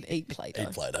 and we would eat Play-Doh.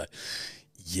 Eat Play-Doh.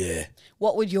 Yeah.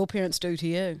 What would your parents do to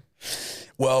you?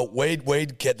 Well,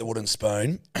 we'd get the wooden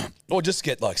spoon or just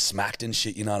get smacked and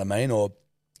shit, you know what I mean? Or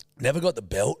never got the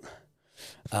belt.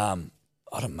 I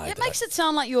don't make it. Makes it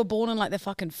sound like you were born in the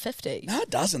fucking 50s. No,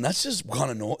 it doesn't. That's just kind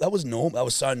of normal. That was normal. That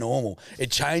was so normal.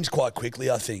 It changed quite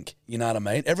quickly, I think. You know what I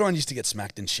mean? Everyone used to get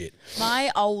smacked and shit.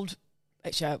 My old...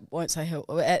 Actually, I won't say who.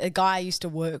 A guy I used to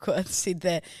work with said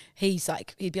that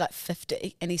he'd be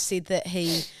 50, and he said that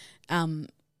he,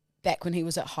 back when he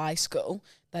was at high school,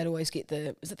 they'd always get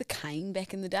was it the cane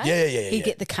back in the day? Yeah. He'd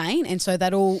get the cane, and so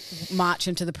they'd all march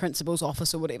into the principal's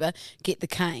office or whatever, get the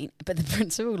cane, but the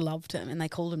principal loved him, and they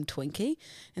called him Twinkie,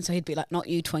 and so he'd be like, not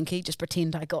you, Twinkie, just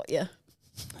pretend I got you.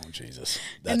 Oh, Jesus.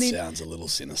 That sounds a little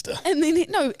sinister. And then,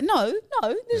 no,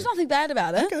 there's nothing bad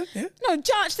about it. Okay, yeah. No,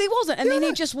 Judge, there wasn't. And then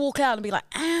he'd just walk out and be like,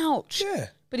 ouch. Yeah.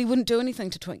 But he wouldn't do anything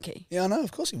to Twinkie. Yeah, I know.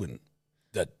 Of course he wouldn't.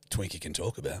 That Twinkie can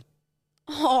talk about.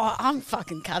 Oh, I'm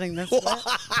fucking cutting this. You've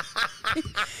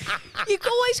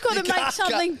always got to make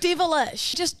something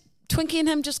devilish. Just Twinkie and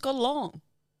him just got along.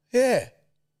 Yeah.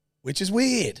 Which is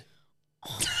weird.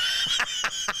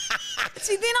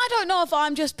 See, then I don't know if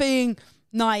I'm just being...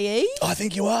 naive? I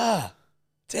think you are.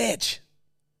 It's Edge.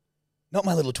 Not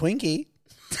my little Twinkie.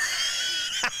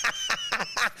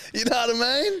 You know what I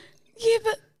mean? Yeah,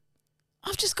 but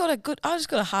I've just got a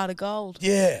heart of gold.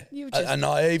 Yeah. You just, a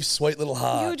naive, sweet little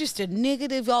heart. You're just a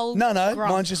negative old No,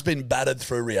 grump. mine's just been battered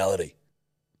through reality.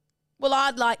 Well,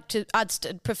 I'd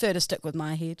prefer to stick with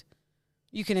my head.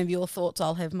 You can have your thoughts,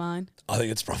 I'll have mine. I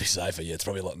think it's probably safer. Yeah, it's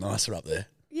probably a lot nicer up there.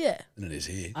 Yeah. Than it is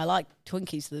here. I like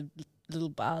Twinkies, the little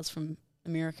bars from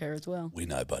America as well. We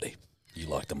know, buddy. You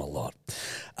like them a lot.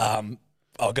 I've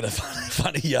got a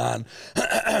funny yarn.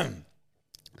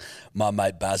 My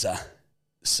mate Bazza.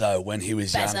 So when he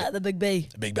was young, Bazza, the big B.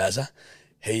 Big Bazza,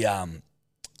 he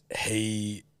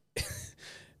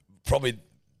probably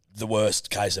the worst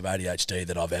case of ADHD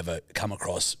that I've ever come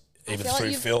across, either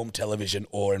through film, television,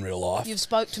 or in real life. You've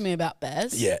spoke to me about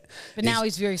Baz. Yeah. But now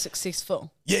he's very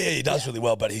successful. Yeah, he does really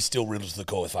well, but he's still riddled to the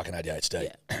core with fucking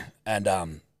ADHD. Yeah.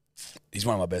 And he's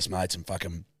one of my best mates, and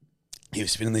fucking, he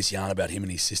was spinning this yarn about him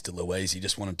and his sister Louise. He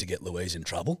just wanted to get Louise in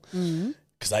trouble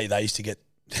because they used to get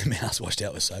their mouths washed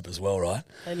out with soap as well, right?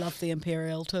 They love the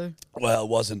Imperial too. Well, it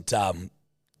wasn't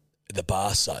the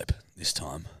bar soap this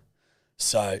time.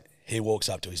 So he walks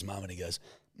up to his mum and he goes,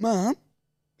 "Mum,"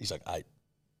 he's like 8,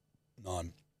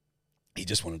 9. He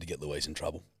just wanted to get Louise in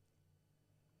trouble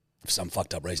for some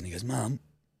fucked up reason. He goes, "Mum,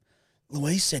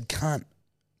 Louise said cunt."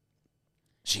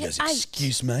 She goes, 8.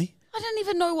 "Excuse me?" I didn't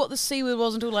even know what the C word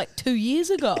was until 2 years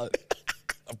ago.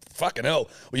 Fucking hell.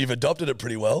 Well, you've adopted it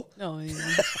pretty well. Oh, yeah.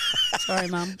 Sorry,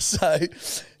 Mum. So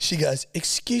she goes,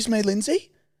 "Excuse me, Lindsay?"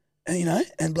 And,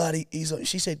 and bloody, he's like,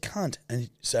 she said cunt. And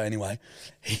so anyway,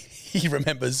 he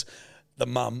remembers the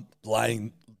mum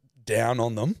laying down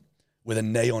on them with a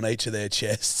knee on each of their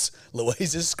chests.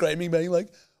 Louise is screaming, being like,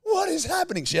 "What is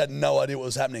happening?" She had no idea what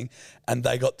was happening. And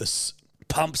they got this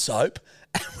pump soap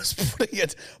and was putting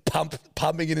it,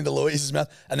 pumping it into Louise's mouth,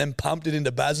 and then pumped it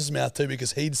into Baz's mouth too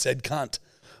because he'd said cunt.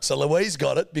 So Louise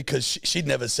got it because she'd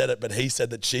never said it, but he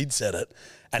said that she'd said it.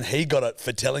 And he got it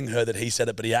for telling her that he said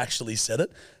it, but he actually said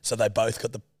it. So they both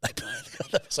got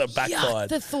so it backfired.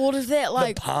 Yeah, the thought of that,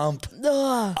 the pump.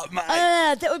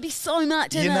 That would be so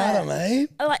much, You know what I mean?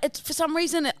 It's, for some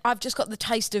reason, I've just got the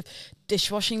taste of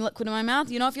dishwashing liquid in my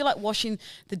mouth. If you're washing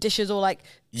the dishes or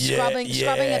scrubbing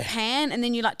a pan, and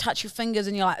then you touch your fingers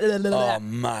and you're like, oh,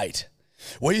 mate.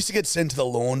 We used to get sent to the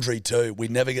laundry too. We'd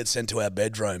never get sent to our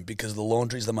bedroom because the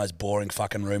laundry is the most boring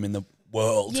fucking room in the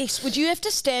world. Yes. Would you have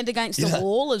to stand against the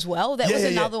wall as well? That was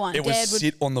another one. It Dad was would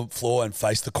sit on the floor and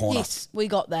face the corner. Yes, we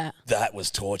got that. That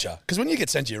was torture. Because when you get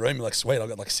sent to your room, you're like, sweet, I've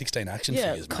got like 16 action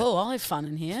figures, mate. Cool. I'll have fun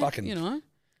in here. Fucking you know.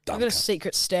 dumb I've got a cunt.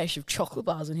 secret stash of chocolate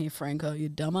bars in here, Franco, you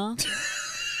dumbass.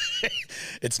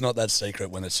 It's not that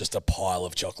secret when it's just a pile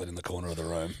of chocolate in the corner of the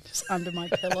room. Just under my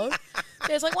pillow.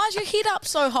 Dad's like, why's your head up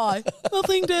so high?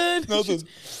 Nothing, Dad. Nothing.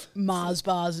 Mars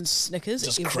bars and Snickers.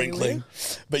 Just everywhere. crinkling.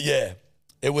 But yeah,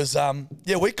 it was,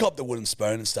 we copped the wooden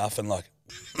spoon and stuff and like.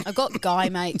 I've got guy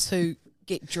mates who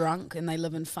get drunk and they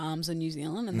live in farms in New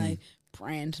Zealand and they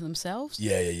brand themselves.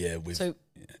 Yeah.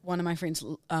 One of my friends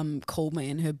called me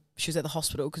and she was at the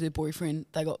hospital because her boyfriend,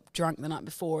 they got drunk the night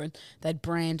before and they'd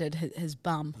branded his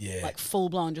bum. Yeah. Like full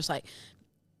blown, just like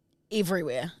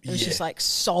everywhere. It was Yeah. just like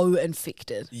so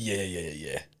infected.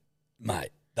 Yeah. Mate,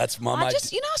 that's my I mate.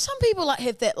 just, some people like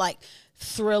have that like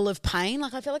thrill of pain.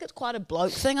 Like I feel like it's quite a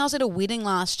bloke thing. I was at a wedding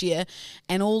last year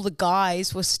and all the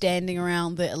guys were standing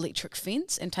around the electric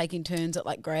fence and taking turns at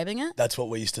like grabbing it. That's what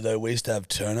we used to do. We used to have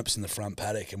turnips in the front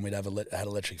paddock and we'd have had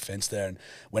electric fence there. And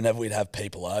whenever we'd have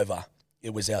people over,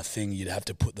 it was our thing. You'd have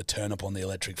to put the turnip on the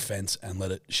electric fence and let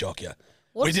it shock you.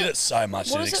 We did it so much.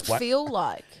 What does it feel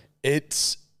like?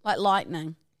 It's like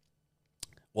lightning.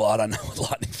 Well, I don't know what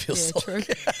lightning feels like.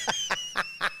 True.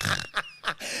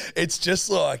 It's just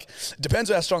like, depends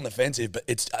on how strong the fence is, but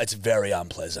it's very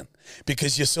unpleasant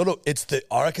because you're sort of,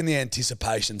 I reckon the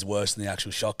anticipation's worse than the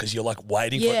actual shock because you're like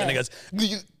waiting for it and it goes,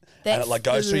 and it like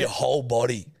goes through your whole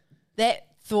body. That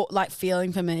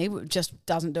feeling for me just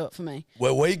doesn't do it for me.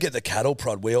 Where we get the cattle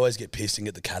prod, we always get pissed and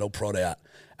get the cattle prod out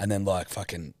and then like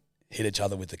fucking hit each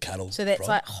other with the cattle So that's prod.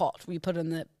 like hot. You put it in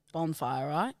the bonfire,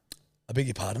 right? I beg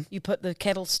your pardon? You put the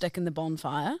kettle stick in the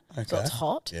bonfire, so it's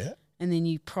hot. Yeah. And then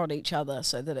you prod each other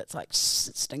so that it's like it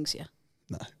stings you.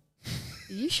 No.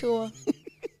 Are you sure?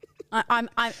 I'm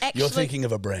actually. You're thinking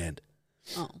of a brand.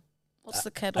 Oh, what's the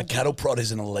kettle? A cattle prod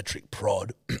is an electric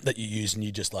prod that you use and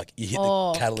you just like, you hit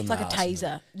the cattle in it's the like a arse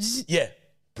and- taser. Yeah,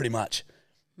 pretty much.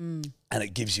 And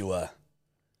it gives you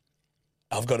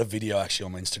I've got a video actually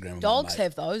on my Instagram. of my Dogs mate.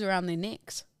 have those around their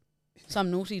necks. Some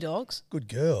naughty dogs. Good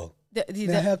girl. The-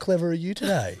 Now, how clever are you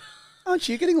today? Aren't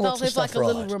you getting They'll lots of have stuff like a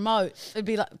little right? remote. It'd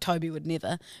be like Toby would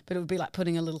never, but it would be like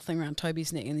putting a little thing around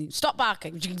Toby's neck and then stop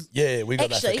barking. Yeah, we got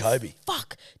that Actually, for Kobe.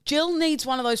 Fuck, Jill needs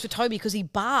one of those for Toby because he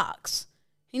barks.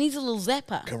 He needs a little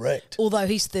zapper. Correct. Although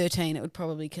he's 13, it would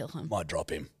probably kill him. Might drop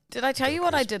him. Did I tell you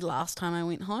what I did last time I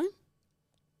went home?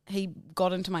 He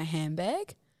got into my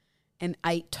handbag and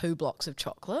ate 2 blocks of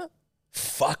chocolate.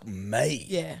 Fuck me.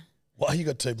 Yeah. Why you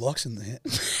got 2 blocks in there?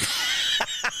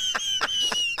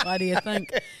 Why do you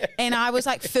think? And I was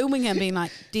like filming him being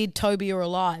like, dead Toby or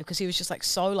alive? Because he was just like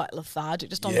so like lethargic,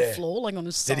 just on the Yeah. floor, like on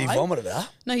his side. Did he vomit it out?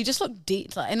 No, he just looked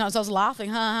dead. Like, and I was laughing,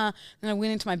 ha ha. And I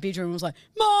went into my bedroom and was like,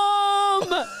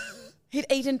 Mom! He'd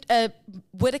eaten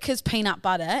Whittaker's peanut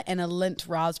butter and a Lindt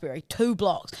raspberry, 2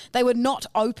 blocks. They were not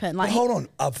open. Like, Hold on,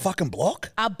 a fucking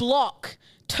block? a block,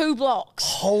 2 blocks.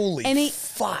 Holy and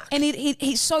fuck. And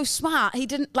he's so smart. He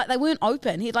didn't, like, they weren't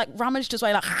open. He'd like rummaged his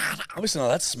way, like, Obviously not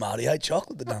that smart. He ate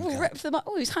chocolate, the dumb cunt. ripped them up.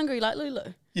 Oh, he's hungry like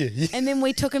Lulu. Yeah. And then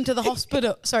we took him to the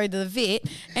hospital, to the vet,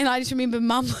 and I just remember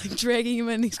Mum like dragging him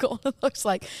in. He's got one of those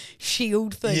like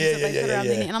shield things Yeah, that they yeah, put yeah, around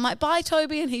yeah. their neck. And I'm like, bye,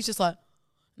 Toby. And he's just like,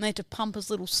 and they had to pump his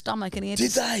little stomach. And he had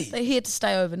Did to, they? He had to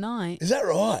stay overnight. Is that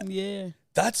right? Yeah.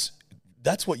 That's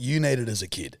what you needed as a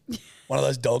kid. One of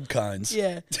those dog cones.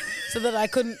 Yeah. So that I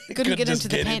couldn't Couldn't get just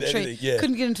into the get into pantry. anything, yeah.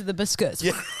 Couldn't get into the biscuits.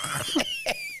 Yeah.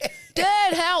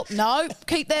 Dad, help. No,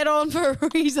 keep that on for a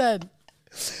reason.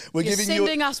 We're You're giving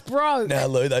sending us broke. Now,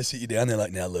 Lou, they sit you down. They're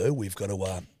like, now, Lou, we've got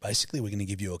to, basically, we're going to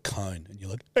give you a cone. And you're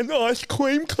like, an ice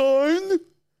cream cone?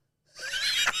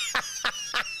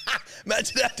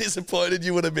 Imagine how disappointed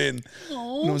you would have been.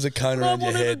 Oh, And it was a cone I around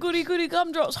your wanted a head. goody goody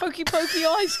gumdrops, hokey pokey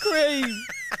ice cream.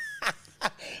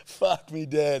 Fuck me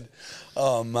dead.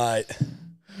 Oh, mate.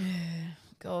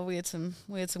 God, we had some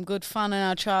good fun in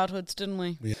our childhoods, didn't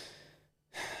we?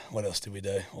 What else did we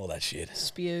do? All that shit.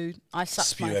 Spewed. I sucked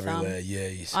Spew my everywhere, thumb. yeah.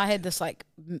 I had this like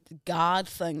guard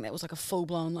thing that was like a full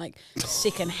blown like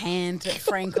second hand that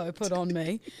Franco put on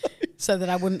me so that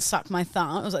I wouldn't suck my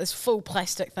thumb. It was like this full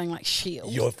plastic thing like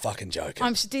shield. You're fucking joking.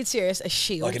 I'm dead serious, a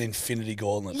shield. Like an infinity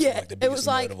gauntlet. Yeah, Like the it biggest was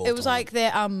like nerd of all it was time. like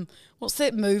that what's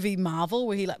that movie Marvel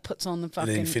where he like puts on the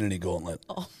fucking The infinity gauntlet.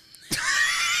 Oh.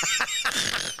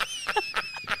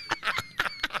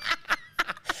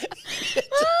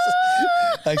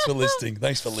 Thanks for listening.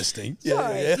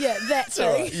 Sorry, yeah, that It's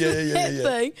all thing. right. Yeah.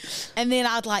 Thing. And then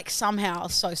I'd like somehow, I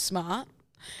was so smart,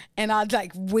 and I'd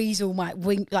like wiggle my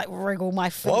finger.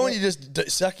 Why wouldn't you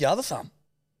just suck your other thumb?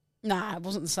 Nah, it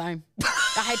wasn't the same.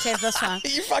 I had to have this one.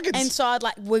 You fucking... And so I'd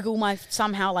like wiggle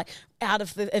somehow like out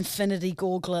of the infinity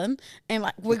gorglin and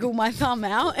like wiggle my thumb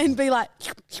out and be like,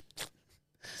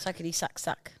 suckety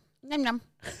suck. Yum yum.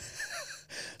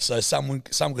 So some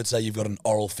could say you've got an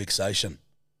oral fixation.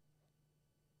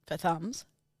 For thumbs.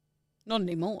 Not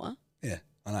anymore. Yeah,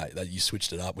 I know. That you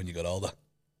switched it up when you got older.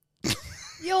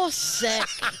 You're sick.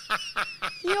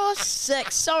 You're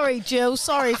sick. Sorry, Jill.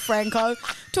 Sorry, Franco.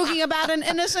 Talking about an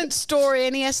innocent story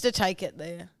and he has to take it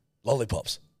there.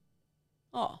 Lollipops.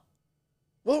 Oh.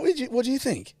 What do you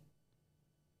think?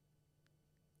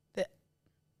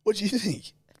 What do you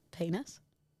think? Penis?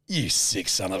 You sick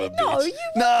son of a bitch. No, you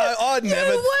I'd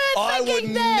never. weren't I would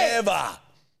thinking that. never.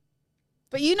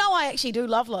 But you know I actually do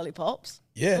love lollipops.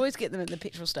 Yeah. Always get them at the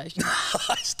petrol station.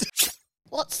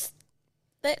 What's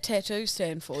that tattoo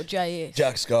stand for, JS?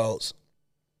 Jack Scholes.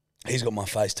 He's got my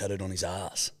face tattooed on his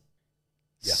ass.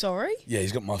 Yeah. Sorry? Yeah,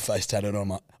 he's got my face tattooed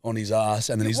on his ass,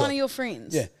 and then he's One like, of your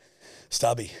friends? yeah,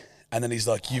 Stubby. And then he's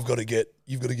like, you've got to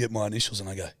get my initials, and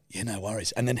I go, yeah, no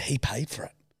worries. And then he paid for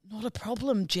it. Not a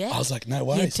problem, Jack. I was like, no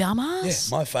worries. You dumbass.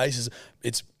 Yeah, my face is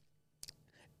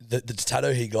the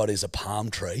tattoo he got is a palm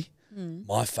tree.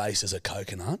 My face is a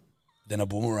coconut, then a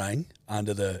boomerang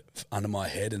under my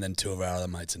head, and then two of our other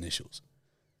mates' initials.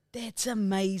 That's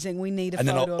amazing. We need a and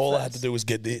photo then all of I had to do was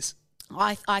get this.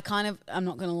 I kind of, I'm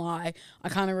not going to lie, I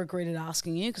kind of regretted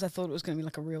asking you because I thought it was going to be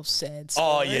like a real sad story.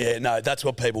 Oh, yeah, no, that's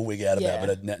what people wig out Yeah.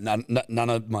 about, but none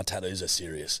of my tattoos are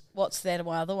serious. What's that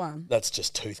other one? That's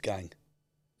just Tooth Gang.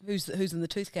 Who's in the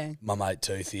tooth gang? My mate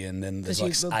Toothy, and then there's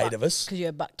 'Cause like 8 of us. Because you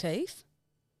have buck teeth?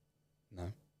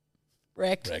 No.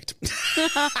 Wrecked.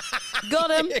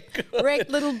 Got him. Wrecked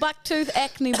little buck tooth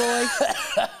acne boy.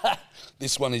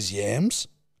 This one is yams,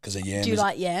 because a yam Do you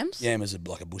like yams? Yam is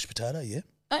like a bush potato, yeah.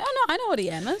 I know what a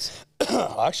yam is.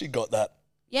 I actually got that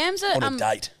Yams are on a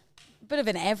date. Bit of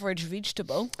an average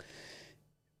vegetable.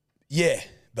 Yeah,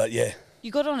 but yeah.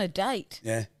 You got it on a date?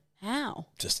 Yeah. How?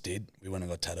 Just did. We went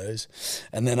and got tattoos.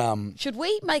 And then Should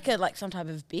we make some type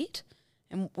of bet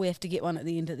and we have to get one at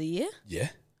the end of the year? yeah.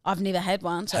 I've never had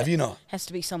one. So Have you not? It has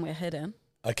to be somewhere hidden.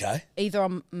 Okay. Either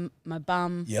on my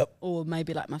bum Yep. or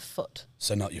maybe like my foot.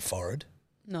 So not your forehead.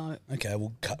 No. Okay,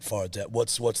 we'll cut foreheads out.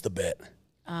 What's the bet?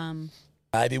 Um,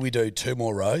 Maybe we do 2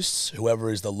 more roasts. Whoever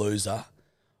is the loser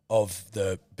of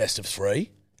the best of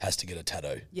 3 has to get a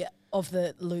tattoo. yeah, of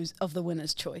the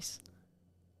winner's choice.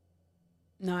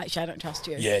 No, actually, I don't trust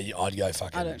you. Yeah, I'd go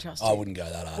fucking. I don't trust I you. wouldn't go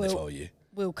that hard if I were you.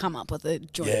 We'll come up with a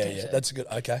joint Yeah, tattoo. yeah, that's a good.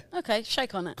 Okay. Okay,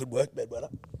 shake on it. Good work,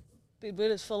 bedwetter.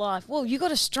 Bedwetters for life. Well, you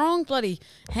got a strong bloody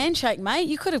handshake, mate.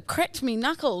 You could have cracked me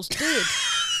knuckles dead.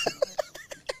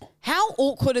 How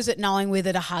awkward is it knowing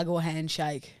whether to hug or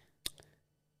handshake?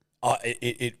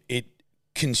 It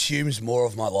consumes more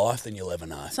of my life than you'll ever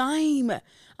know. Same.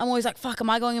 I'm always like, fuck, am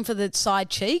I going in for the side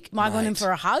cheek? Am I going in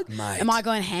for a hug? Mate. Am I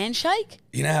going handshake?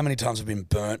 You know how many times I've been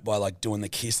burnt by like doing the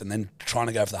kiss and then trying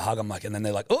to go for the hug? I'm like, and then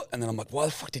they're like, oh, and then I'm like, why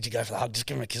the fuck did you go for the hug? Just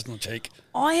give him a kiss on the cheek.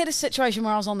 I had a situation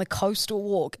where I was on the coastal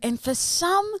walk and for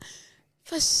some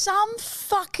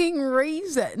fucking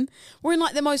reason, we're in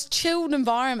like the most chilled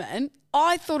environment.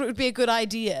 I thought it would be a good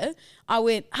idea. I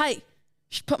went, hey,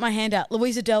 put my hand out,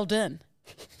 Louisa Deldin.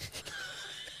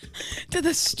 To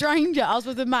the stranger. I was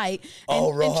with a mate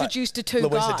and introduced to 2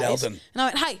 Louisa guys. Deldin. And I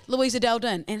went, hey, Louisa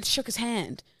Deldin, and shook his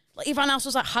hand. Like everyone else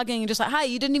was like hugging and just like, hey,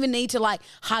 you didn't even need to like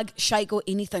hug, shake or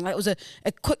anything. Like it was a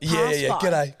quick pass Yeah. by.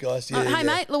 G'day, guys. Yeah, Hey,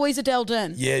 mate, Louisa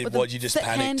Deldin. Yeah, with what, a you just thick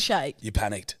panicked? handshake. You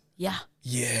panicked. Yeah.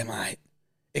 Yeah, mate.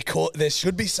 There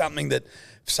should be something that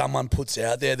someone puts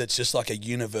out there that's just like a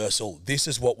universal, this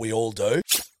is what we all do.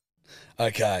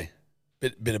 Okay.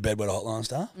 Bit of bedwetter hotline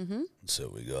star. Mm-hmm. Let's see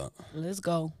what we got. Let's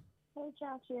go. Hey,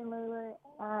 Jackie and Lulu.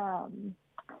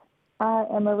 I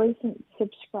am a recent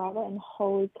subscriber, and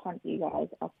holy cunt, you guys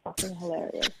are fucking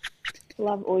hilarious.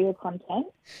 Love all your content.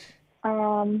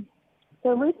 So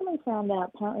recently found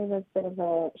out apparently there's a bit of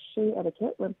a shoe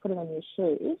etiquette when putting on your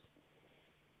shoes.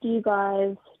 Do you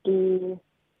guys do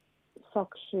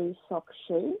sock, shoe,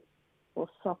 or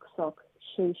sock,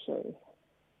 shoe?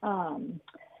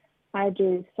 I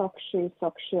do sock, shoe,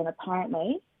 and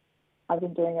apparently I've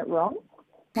been doing it wrong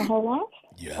my whole life.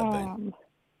 You have been.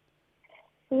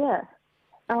 Yeah.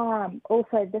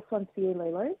 Also, this one's for you,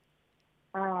 Lulu.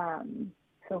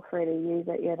 Feel free to use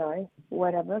it,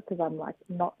 whatever, because I'm, like,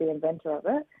 not the inventor of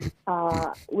it.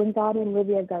 When Guardian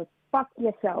Olivia goes, fuck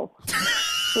yourself.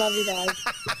 Love you guys.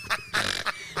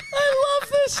 I love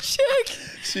this chick.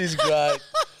 She's great.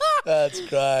 That's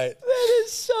great. That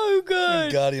is so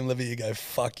good. Guardian Olivia, you go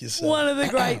fuck yourself. One of the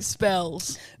great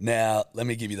spells. Now, let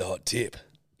me give you the hot tip.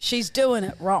 She's doing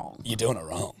it wrong. You're doing it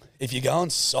wrong. If you go on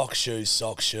sock, shoe,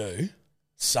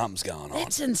 something's going on.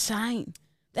 That's insane.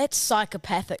 That's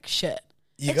psychopathic shit.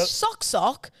 You It's sock,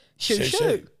 shoe.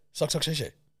 Sock, shoe.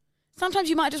 Sometimes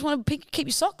you might just want to keep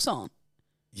your socks on.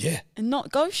 Yeah. And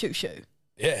not go shoe.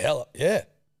 Yeah, hell, yeah.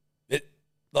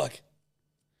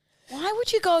 Why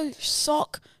would you go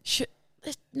sock, shoe?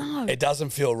 No. It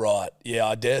doesn't feel right. Yeah,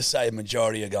 I dare say a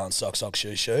majority are going sock,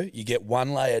 shoe. You get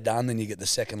one layer done, then you get the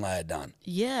second layer done.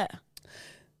 Yeah.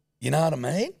 You know what I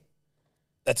mean?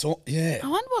 That's all, yeah. I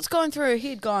wonder what's going through her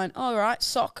head going, all right,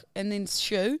 sock and then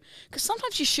shoe. Because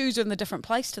sometimes your shoes are in a different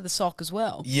place to the sock as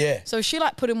well. Yeah. So is she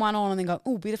like putting one on and then going,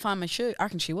 oh, better find my shoe? I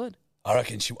reckon she would. I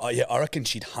reckon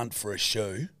she'd hunt for a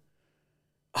shoe,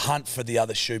 hunt for the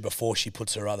other shoe before she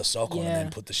puts her other sock on and then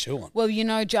put the shoe on. Well, you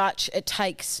know, Judge, it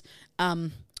takes...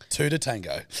 two to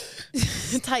tango.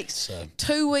 It takes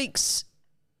 2 weeks.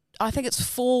 I think it's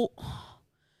 4...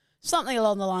 Something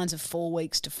along the lines of 4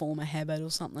 weeks to form a habit or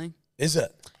something. Is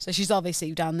it? So she's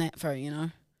obviously done that for,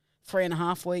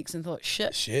 3.5 weeks and thought,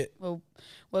 shit. Well,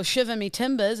 shiver me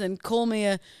timbers and call me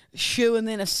a shoe and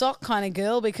then a sock kind of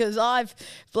girl because I've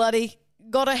bloody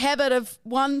got a habit of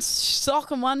one sock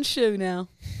and one shoe now.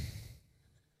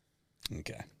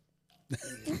 Okay.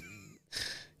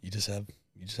 You just have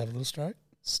a little stroke?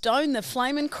 Stone the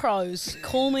flaming crows,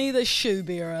 call me the shoe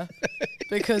bearer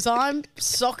because I'm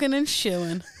socking and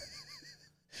shoeing.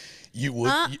 You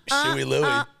would, Shoey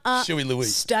Louie. Shoey Louie.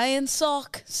 Stay in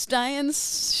sock, stay in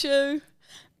shoe.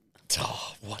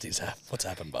 Oh, what's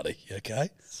happened, buddy? You okay?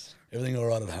 Everything all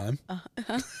right at home?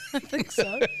 I think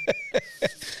so.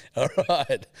 All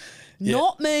right. Yeah.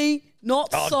 Not me,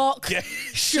 not sock,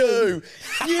 shoe.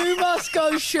 You must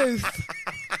go shoe.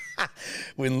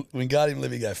 When Guardian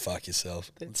Libby go, fuck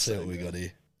yourself. Let's see what we got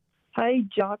here. Hey,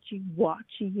 Jarchi,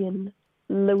 Watchy, and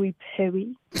Louis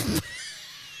Perry.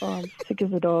 I'm sick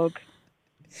as a dog.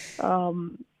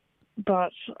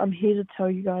 But I'm here to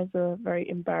tell you guys a very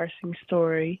embarrassing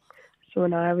story. So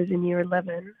when I was in year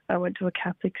 11, I went to a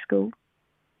Catholic school.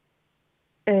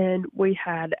 And we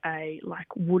had a,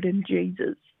 wooden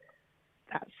Jesus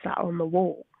that sat on the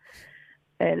wall.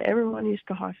 And everyone used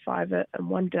to high-five it. And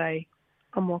one day,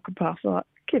 I'm walking past, like,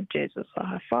 give Jesus a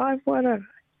high-five, why don't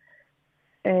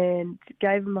I? And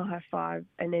gave him a high-five.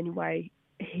 And anyway,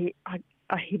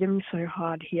 I hit him so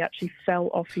hard, he actually fell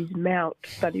off his mount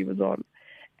that he was on,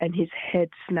 and his head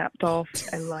snapped off,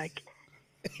 and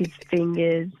his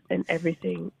fingers and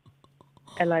everything.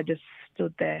 And I just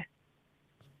stood there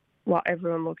while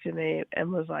everyone looked at me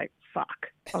and was like,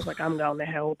 "Fuck!" I was like, "I'm going to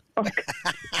hell.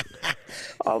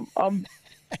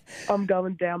 I'm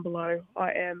going down below.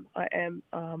 I am.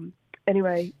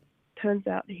 Anyway, turns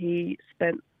out he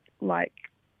spent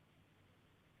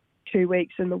 2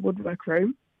 weeks in the woodwork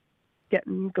room,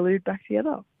 getting glued back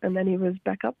together, and then he was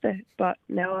back up there. But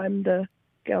now I'm the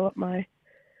girl at my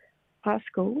high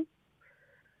school,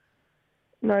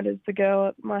 known as the girl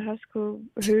at my high school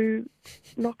who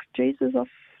knocked Jesus off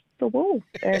the wall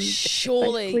and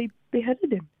basically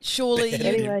beheaded him. Surely.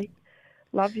 Anyway,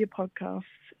 love your podcast.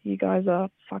 You guys are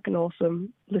fucking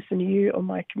awesome. Listen to you on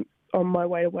my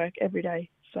way to work every day.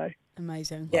 So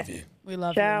amazing. Love you. We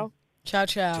love Ciao. you. Ciao.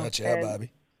 Ciao, And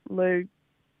baby. Lou,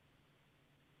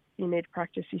 you need to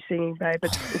practice your singing, babe.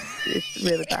 It's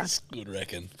really bad. Good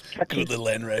reckon. Good little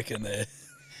end reckon there.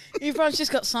 Everyone's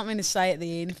just got something to say at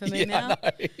the end for me now.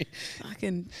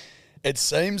 It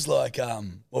seems like, what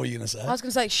were you going to say? I was going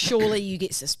to say, surely you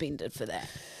get suspended for that.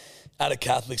 At a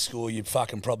Catholic school, you'd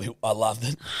fucking probably, I loved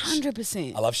it.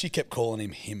 100%. I love she kept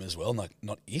calling him as well, not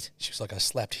it. She was like, I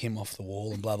slapped him off the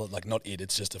wall and blah, blah, not it,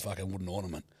 it's just a fucking wooden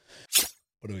ornament.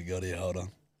 What do we got here? Hold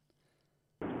on.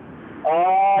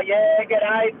 Oh, yeah,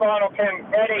 g'day, Final Tim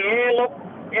Freddy here. Look,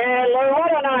 yeah, Lou, I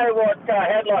don't know what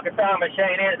headlock a sewing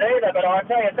machine is either, but I'll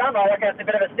tell you something, I reckon it's a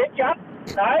bit of a stitch-up,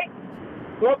 eh?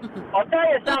 Look, I'll tell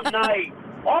you something, eh?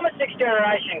 I'm a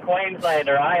sixth-generation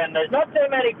Queenslander, eh? And there's not too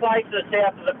many places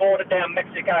south of the border down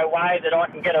Mexico way that I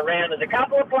can get around. There's a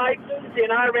couple of places,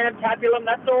 around Tapulum,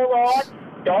 that's all right.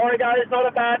 Dorrigo's not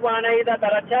a bad one either,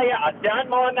 but I tell you, I don't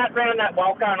mind that round that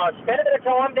Walker, and I spent a bit of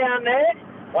time down there.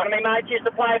 One of my mates used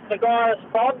to play for the guy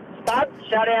Spud,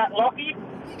 shout out Lockie.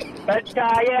 But, yeah,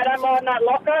 I don't mind that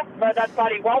locker, but that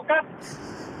bloody Walker.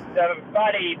 The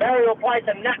bloody burial place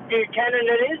in Nat Buchanan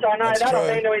it is. I know that. I've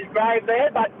been to his grave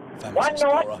there, but one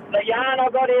night, the yarn I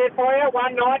got here for you,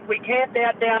 one night we camped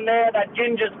out down there, that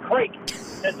Ginger's Creek,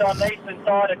 just on the eastern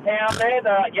side of town there,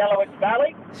 the Yellowitz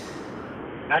Valley.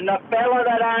 And the fella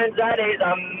that owns that is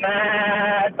a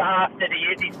mad bastard, he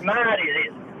is. He's mad, he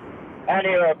is. And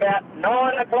he was about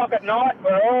 9 o'clock at night,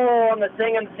 we're all on the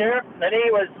singing syrup, and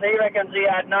he reckons he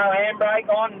had no handbrake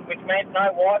on, which meant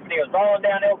no wife, and he was rolling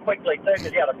downhill quickly too, because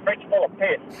he had a fridge full of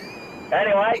piss.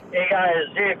 Anyway, he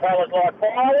goes, "You fellas like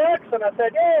fireworks?" And I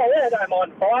said, yeah, don't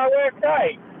mind fireworks,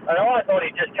 eh? And I thought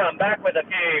he'd just come back with a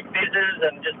few fizzes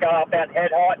and just go up about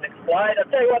head height and explode. I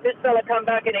tell you what, this fella come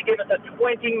back and he gave us a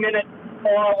 20-minute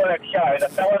fireworks show. The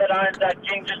fella that owns that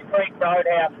Gingers Creek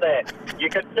Roadhouse there. You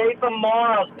could see for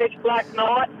miles, pitch black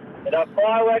night, and the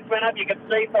fireworks went up, you could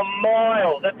see for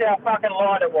miles. That's how fucking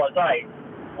light it was, eh?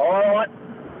 All right.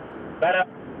 But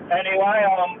anyway,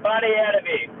 I'm buddy out of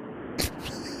here.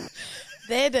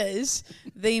 That is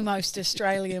the most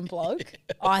Australian bloke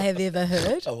I have ever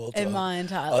heard in my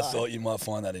entire life. I thought you might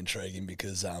find that intriguing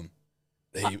because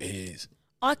he is.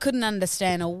 I couldn't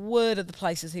understand a word of the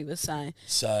places he was saying.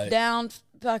 So down,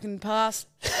 fucking past.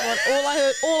 All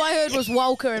I heard was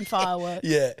Walker and fireworks.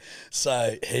 Yeah.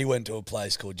 So he went to a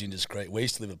place called Gingers Creek. We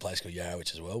used to live at a place called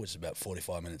Yarrowitch as well, which is about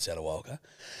 45 minutes out of Walker.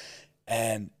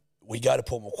 And we go to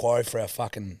Port Macquarie for our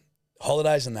fucking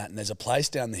holidays and that, and there's a place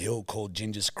down the hill called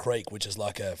Gingers Creek, which is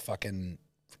like a fucking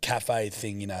cafe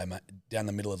thing, you know, down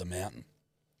the middle of the mountain.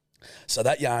 So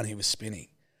that yarn he was spinning,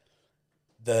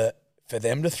 for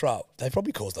them to throw, they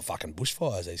probably caused the fucking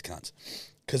bushfires, these cunts,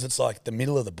 because it's like the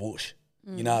middle of the bush.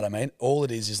 You know what I mean? All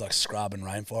it is like scrub and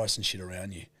rainforest and shit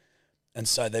around you. And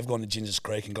so they've gone to Gingers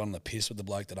Creek and gone on the piss with the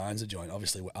bloke that owns the joint,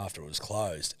 obviously after it was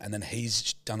closed. And then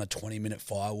he's done a 20-minute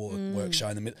firework show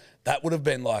in the middle. That would have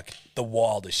been like the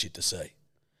wildest shit to see.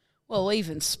 Well,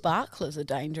 even sparklers are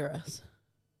dangerous.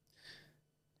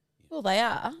 Well, they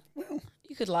are. Well,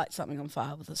 you could light something on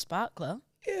fire with a sparkler.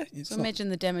 Yeah. So imagine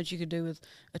the damage you could do with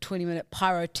a 20-minute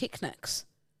pyrotechnics.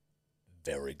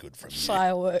 Very good from you.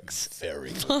 Fireworks. Very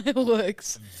good.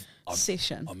 Fireworks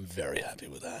session. I'm very happy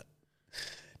with that.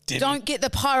 Don't get the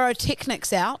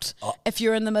pyrotechnics out if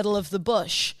you're in the middle of the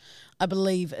bush, I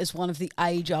believe is one of the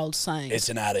age-old sayings. It's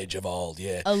an adage of old,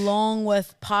 yeah. Along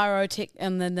with pyrotech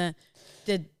and then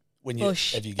the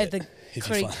bush at the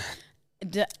creek.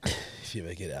 If you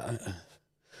ever get out.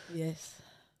 Yes.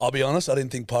 I'll be honest, I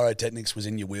didn't think pyrotechnics was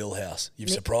in your wheelhouse. You've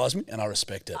surprised me, and I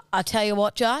respect it. I tell you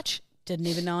what, Judge, didn't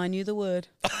even know I knew the word.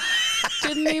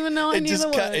 Didn't even know I knew the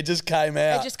word. It just came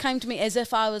out. It just came to me as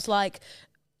if I was like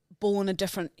born a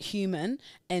different human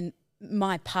and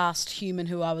my past human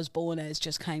who I was born as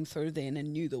just came through then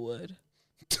and knew the word.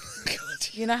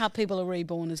 You know how people are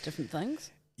reborn as different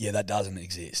things? Yeah, that doesn't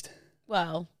exist.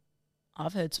 Well,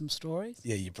 I've heard some stories.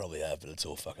 Yeah, you probably have, but it's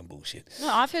all fucking bullshit. No,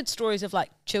 I've heard stories of like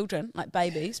children, like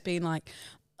babies, being like,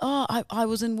 oh, I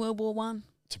was in World War One.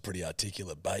 It's a pretty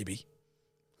articulate baby.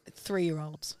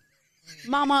 3-year-olds.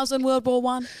 Mum, I was in World War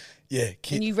One. Yeah.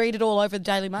 And you read it all over the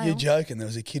Daily Mail. You're joking. There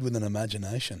was a kid with an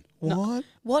imagination. No. What?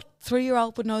 What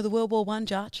 3-year-old would know the World War One,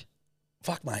 Judge?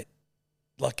 Fuck, mate.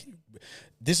 Like,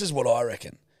 this is what I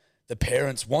reckon. The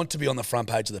parents want to be on the front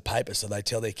page of the paper, so they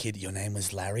tell their kid, your name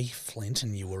was Larry Flint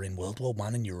and you were in World War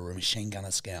One and you were a machine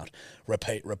gunner scout.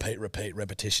 Repeat, repeat, repeat.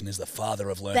 Repetition is the father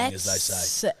of learning, as they say. That's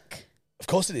sick. Of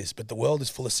course it is, but the world is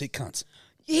full of sick cunts.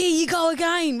 Here you go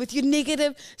again with your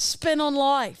negative spin on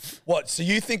life. What, so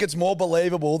you think it's more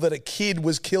believable that a kid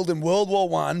was killed in World War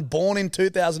One, born in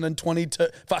 2022,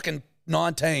 fucking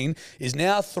 19, is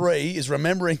now 3, is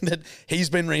remembering that he's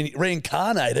been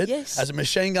reincarnated as a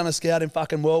machine gunner scout in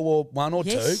fucking World War One or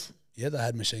 2? Yeah, they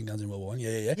had machine guns in World War One.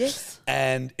 Yeah. Yes.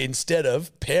 And instead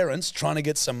of parents trying to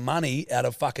get some money out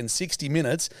of fucking 60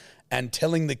 Minutes and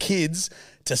telling the kids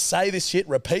to say this shit,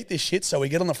 repeat this shit, so we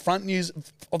get on the front news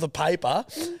of the paper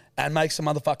and make some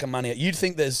motherfucking money. You'd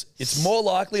think it's more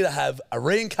likely to have a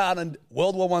reincarnated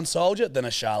World War One soldier than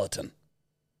a charlatan.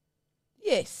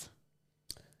 Yes.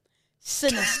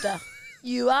 Sinister.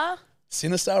 You are?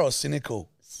 Sinister or cynical?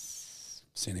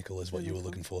 Cynical is what you were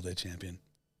looking for there, champion.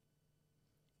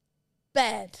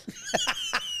 Bad.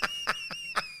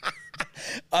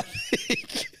 I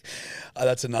think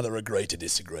that's another agree to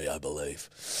disagree, I believe.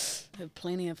 I have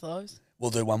plenty of those.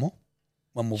 We'll do one more.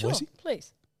 One more, Sure, voicey.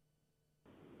 please.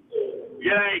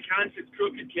 G'day, cunts. It's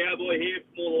Crooked Cowboy here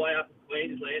from all the way up in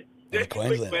Queensland. Just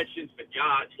quick questions for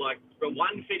Jarch. Like, from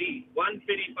one fitty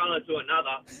fella to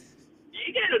another, do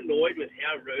you get annoyed with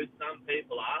how rude some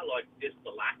people are? Like, just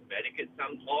the lack of etiquette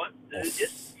sometimes? Does it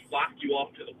just fuck you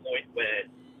off to the point where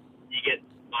you get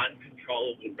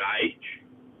uncontrollable rage?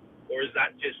 Or is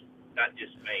that just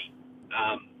me?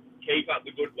 Keep up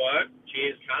the good work.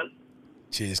 Cheers, cunt.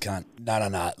 Cheers, cunt.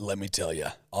 No. Let me tell you.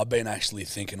 I've been actually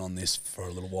thinking on this for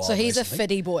a little while. So he's recently. a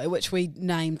fitty boy, which we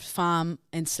named Farm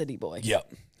and City Boy.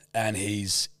 Yep. And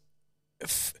there's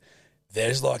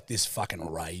like this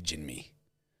fucking rage in me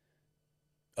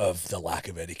of the lack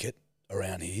of etiquette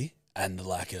around here and the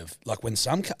lack of, like, when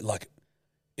some, like,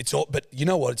 it's all, but you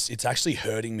know what? It's actually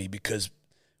hurting me because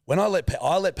when I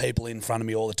let people in front of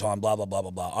me all the time, blah, blah, blah,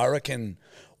 blah, blah, I reckon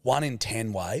 1 in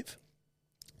 10 wave.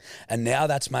 And now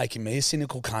that's making me a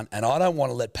cynical cunt, and I don't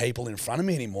want to let people in front of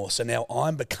me anymore. So now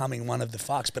I'm becoming one of the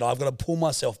fucks, but I've got to pull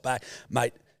myself back.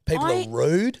 Mate, people are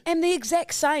rude. And the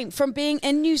exact same. From being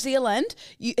in New Zealand,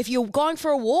 if you're going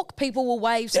for a walk, people will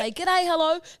wave, say, g'day,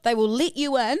 hello. They will let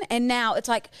you in. And now it's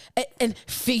like, it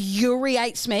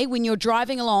infuriates me when you're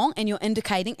driving along and you're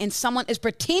indicating and someone is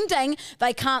pretending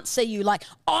they can't see you. Like,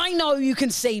 I know you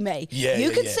can see me.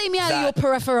 You can see me out of your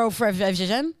peripheral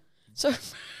vision. So...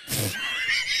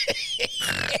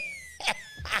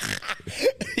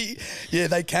 Yeah,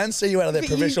 they can see you out of their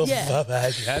provisional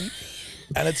vision,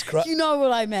 and it's crazy. You know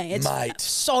what I mean? It's Mate,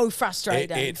 so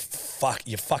frustrating.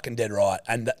 You're fucking dead right.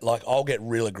 And like, I'll get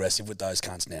real aggressive with those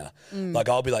cunts now. Like,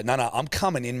 I'll be like, no, I'm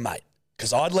coming in, mate,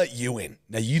 because I'd let you in.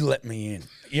 Now you let me in.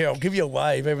 Yeah, I'll give you a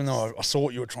wave, even though I saw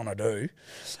what you were trying to do.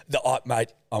 Mate,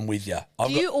 I'm with you.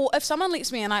 If someone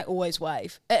lets me in, I always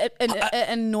wave. It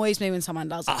annoys me when someone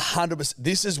doesn't. 100%.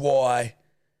 This is why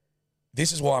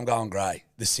I'm going grey.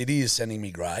 The city is sending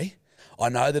me grey. I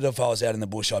know that if I was out in the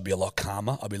bush, I'd be a lot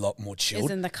calmer. I'd be a lot more chilled.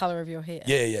 As in the colour of your hair.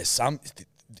 Yeah. Yes, I've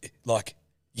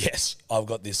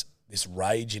got this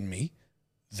rage in me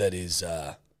that is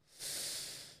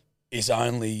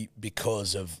only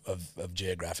because of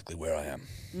geographically where I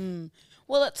am.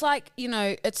 Well, it's like,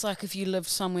 it's like if you lived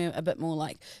somewhere a bit more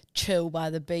like chill by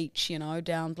the beach,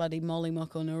 down bloody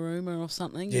Mollymook or Narooma or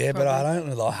something. Yeah, but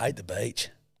I hate the beach.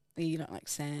 You don't like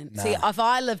sand. Nah. See, if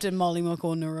I lived in Mollymook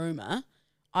or Narooma,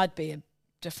 I'd be a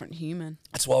different human.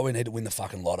 That's why we need to win the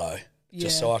fucking lotto,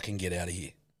 just so I can get out of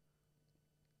here.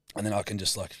 And then I can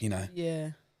just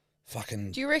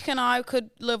fucking... Do you reckon I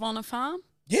could live on a farm?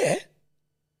 Yeah.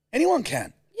 Anyone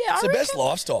can. Yeah, it's the best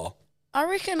lifestyle. I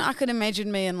reckon I could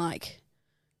imagine me in like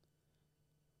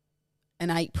an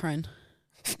apron.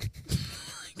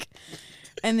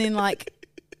 And then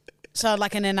so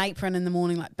like in an apron in the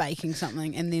morning, like baking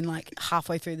something, and then like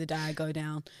halfway through the day I go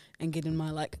down and get in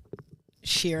my like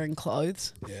shearing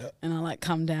clothes. Yeah. And I like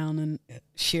come down and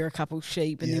shear a couple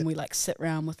sheep, and then we like sit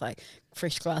around with like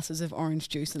fresh glasses of orange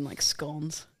juice and like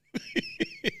scones.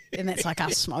 And that's like our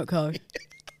smoko.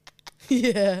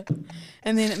 Yeah.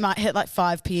 And then it might hit like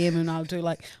 5 p.m. and I'll do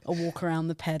like a walk around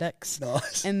the paddocks.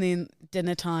 Nice. And then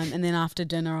dinner time, and then after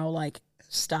dinner I'll like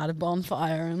start a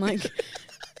bonfire and like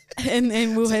and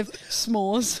then we'll have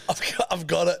s'mores. I've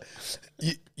got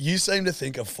it. You seem to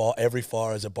think of every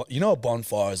fire as a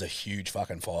bonfire is a huge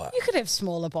fucking fire. You could have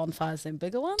smaller bonfires than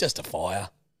bigger ones. Just a fire.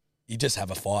 You just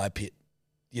have a fire pit.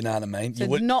 You know what I mean? So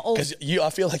not all... Because I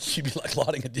feel like you'd be like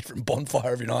lighting a different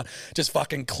bonfire every night, just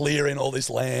fucking clearing all this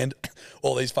land,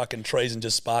 all these fucking trees, and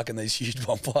just sparking these huge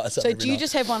bonfires. So do you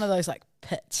just have one of those like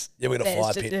pits? Yeah, we got a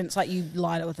fire pit. And it's like you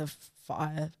light it with a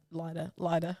fire lighter.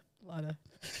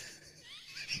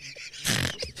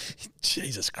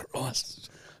 Jesus Christ.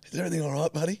 Is everything all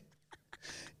right, buddy?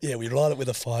 Yeah, we light it with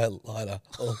a fire lighter.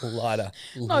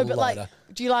 No, but like,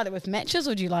 do you light it with matches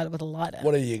or do you light it with a lighter?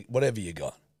 Whatever you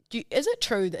got. Is it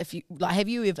true that if you have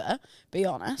you ever, be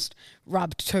honest,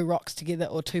 rubbed two rocks together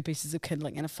or two pieces of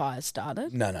kindling and a fire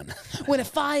started? No. When a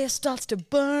fire starts to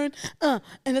burn, and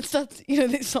it starts,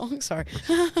 that song. Sorry.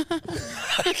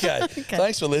 Okay.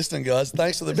 Thanks for listening, guys.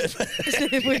 Thanks for the bit.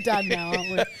 We're done now,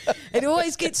 aren't we? It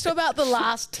always gets to about the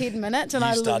last 10 minutes, and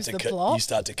I lose the plot. You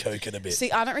start to cook it a bit.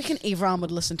 See, I don't reckon everyone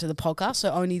would listen to the podcast,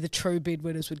 so only the true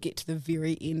bedwetters would get to the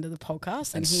very end of the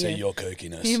podcast and see your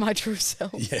kookiness. Hear my true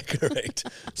self. Yeah, correct.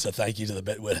 So thank you to the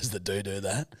bedwetters that do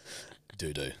that.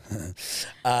 Do.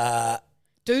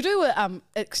 Do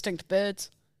extinct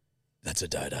birds. That's a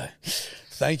dodo.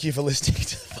 Thank you for listening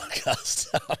to the podcast.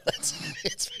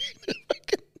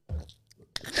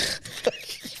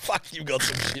 Fuck, you've got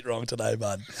some shit wrong today,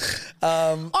 bud.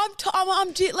 I'm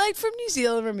jet lagged from New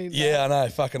Zealand, remember? Yeah, I know.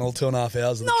 Fucking all 2.5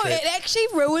 hours. No, it actually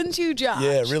ruins you, Josh.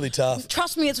 Yeah, really tough.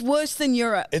 Trust me, it's worse than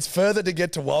Europe. It's further to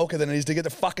get to Walker than it is to get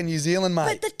to fucking New Zealand,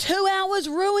 mate. But the 2 hours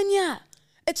ruin you.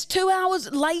 It's 2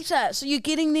 hours later, so you're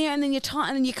getting there and then you're tired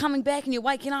and then you're coming back and you're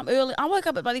waking up early. I woke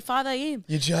up at bloody 5 a.m.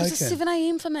 You're joking? It's 7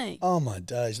 a.m. for me. Oh, my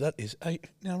days. That is 8.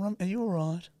 Now, are you all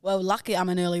right? Well, lucky I'm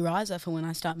an early riser for when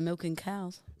I start milking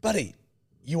cows. Buddy,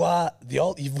 you've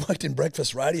worked in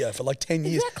breakfast radio for like 10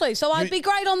 years. Exactly. So I'd be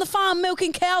great on the farm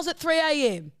milking cows at 3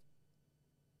 a.m.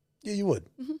 Yeah, you would.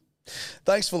 Mm-hmm.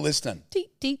 Thanks for listening.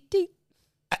 Deep.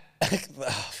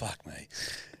 Oh, fuck me.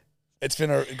 It's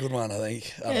been a good one, I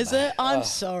think. Is it? I'm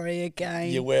sorry again.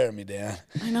 You're wearing me down.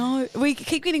 I know. We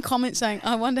keep getting comments saying,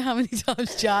 I wonder how many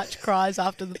times Jarch cries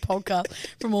after the podcast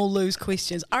from all Lou's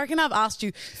questions. I reckon I've asked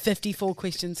you 54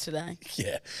 questions today.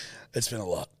 Yeah, it's been a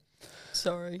lot.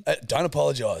 Sorry. Don't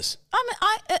apologise.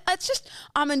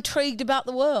 I'm intrigued about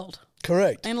the world.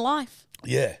 Correct. And life.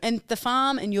 Yeah. And the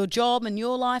farm and your job and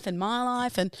your life and my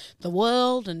life and the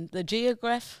world and the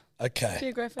geograph. Okay.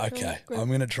 Geographical. Okay. I'm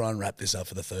going to try and wrap this up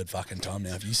for the third fucking time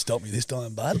now. If you stop me this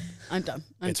time, bud. I'm done.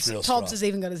 It's real Tobbs strife. has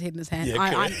even got his head in his hand. Yeah,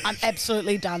 I'm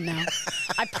absolutely done now.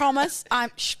 I promise. I'm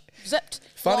zipped.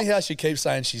 Funny how she keeps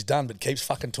saying she's done, but keeps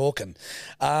fucking talking.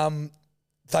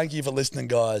 Thank you for listening,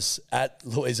 guys. At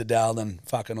Louisa Dowden,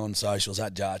 fucking on socials,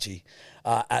 at Jarchi,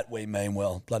 at We Mean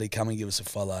Well. Bloody come and give us a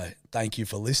follow. Thank you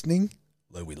for listening.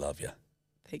 Lou, we love you.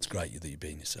 It's great that you're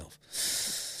being yourself.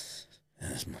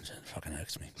 As much as it fucking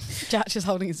hurts me. Jarch is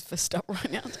holding his fist up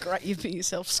right now. It's great you've been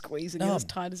yourself squeezing it as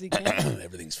tight as he can.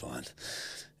 Everything's fine.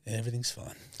 Everything's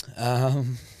fine.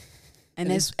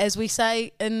 And as we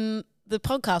say in the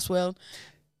podcast world,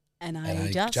 and I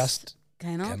just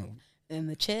cannot in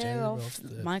the chair off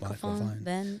the microphone,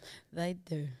 then they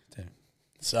do.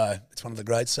 So it's one of the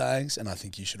great sayings, and I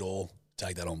think you should all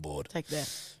take that on board. Take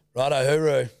that. Righto,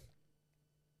 hooroo.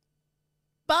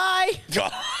 Bye.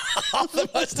 The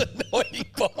most annoying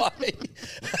bye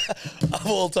of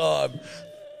all time.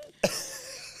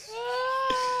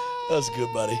 That was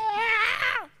good, buddy.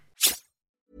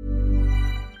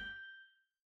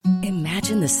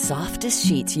 Imagine the softest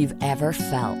sheets you've ever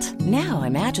felt. Now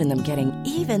imagine them getting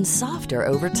even softer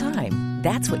over time.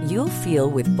 That's what you'll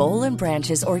feel with Boll &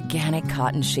 Branch's organic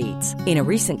cotton sheets. In a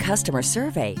recent customer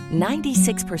survey,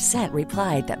 96%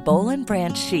 replied that Boll &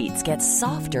 Branch sheets get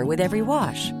softer with every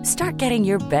wash. Start getting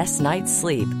your best night's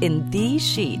sleep in these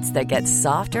sheets that get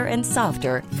softer and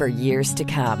softer for years to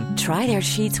come. Try their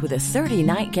sheets with a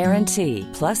 30-night guarantee.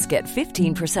 Plus, get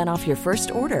 15% off your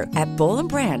first order at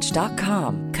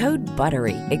bollandbranch.com. Code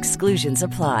BUTTERY. Exclusions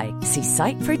apply. See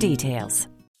site for details.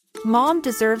 Mom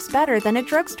deserves better than a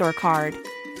drugstore card.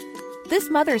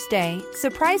 This Mother's Day,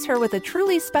 surprise her with a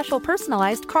truly special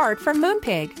personalized card from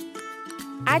Moonpig.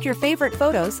 Add your favorite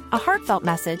photos, a heartfelt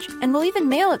message, and we'll even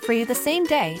mail it for you the same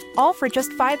day, all for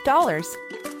just $5.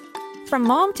 From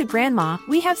mom to grandma,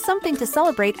 we have something to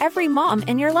celebrate every mom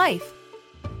in your life.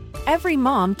 Every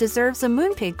mom deserves a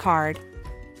Moonpig card.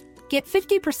 Get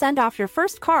 50% off your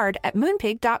first card at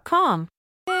moonpig.com.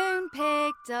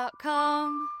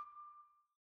 Moonpig.com.